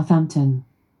playing Southampton.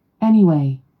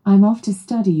 Anyway, I'm off to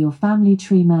study your family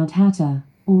tree, Mad Hatter,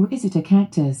 or is it a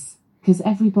cactus? 'Cause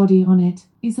everybody on it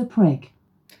is a prick.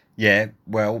 Yeah,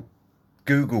 well,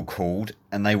 Google called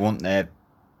and they want their,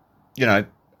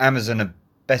 Amazon are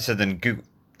better than Google.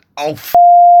 Oh,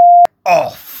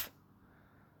 off!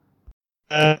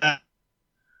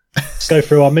 Let's go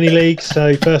through our mini league.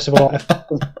 So first of all,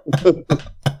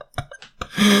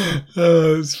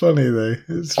 It's funny though.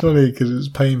 It's funny because it's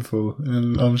painful,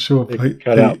 and I'm sure Pete,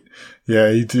 cut out. yeah,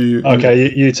 you do.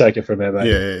 Okay, you take it from here, mate.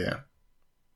 Yeah.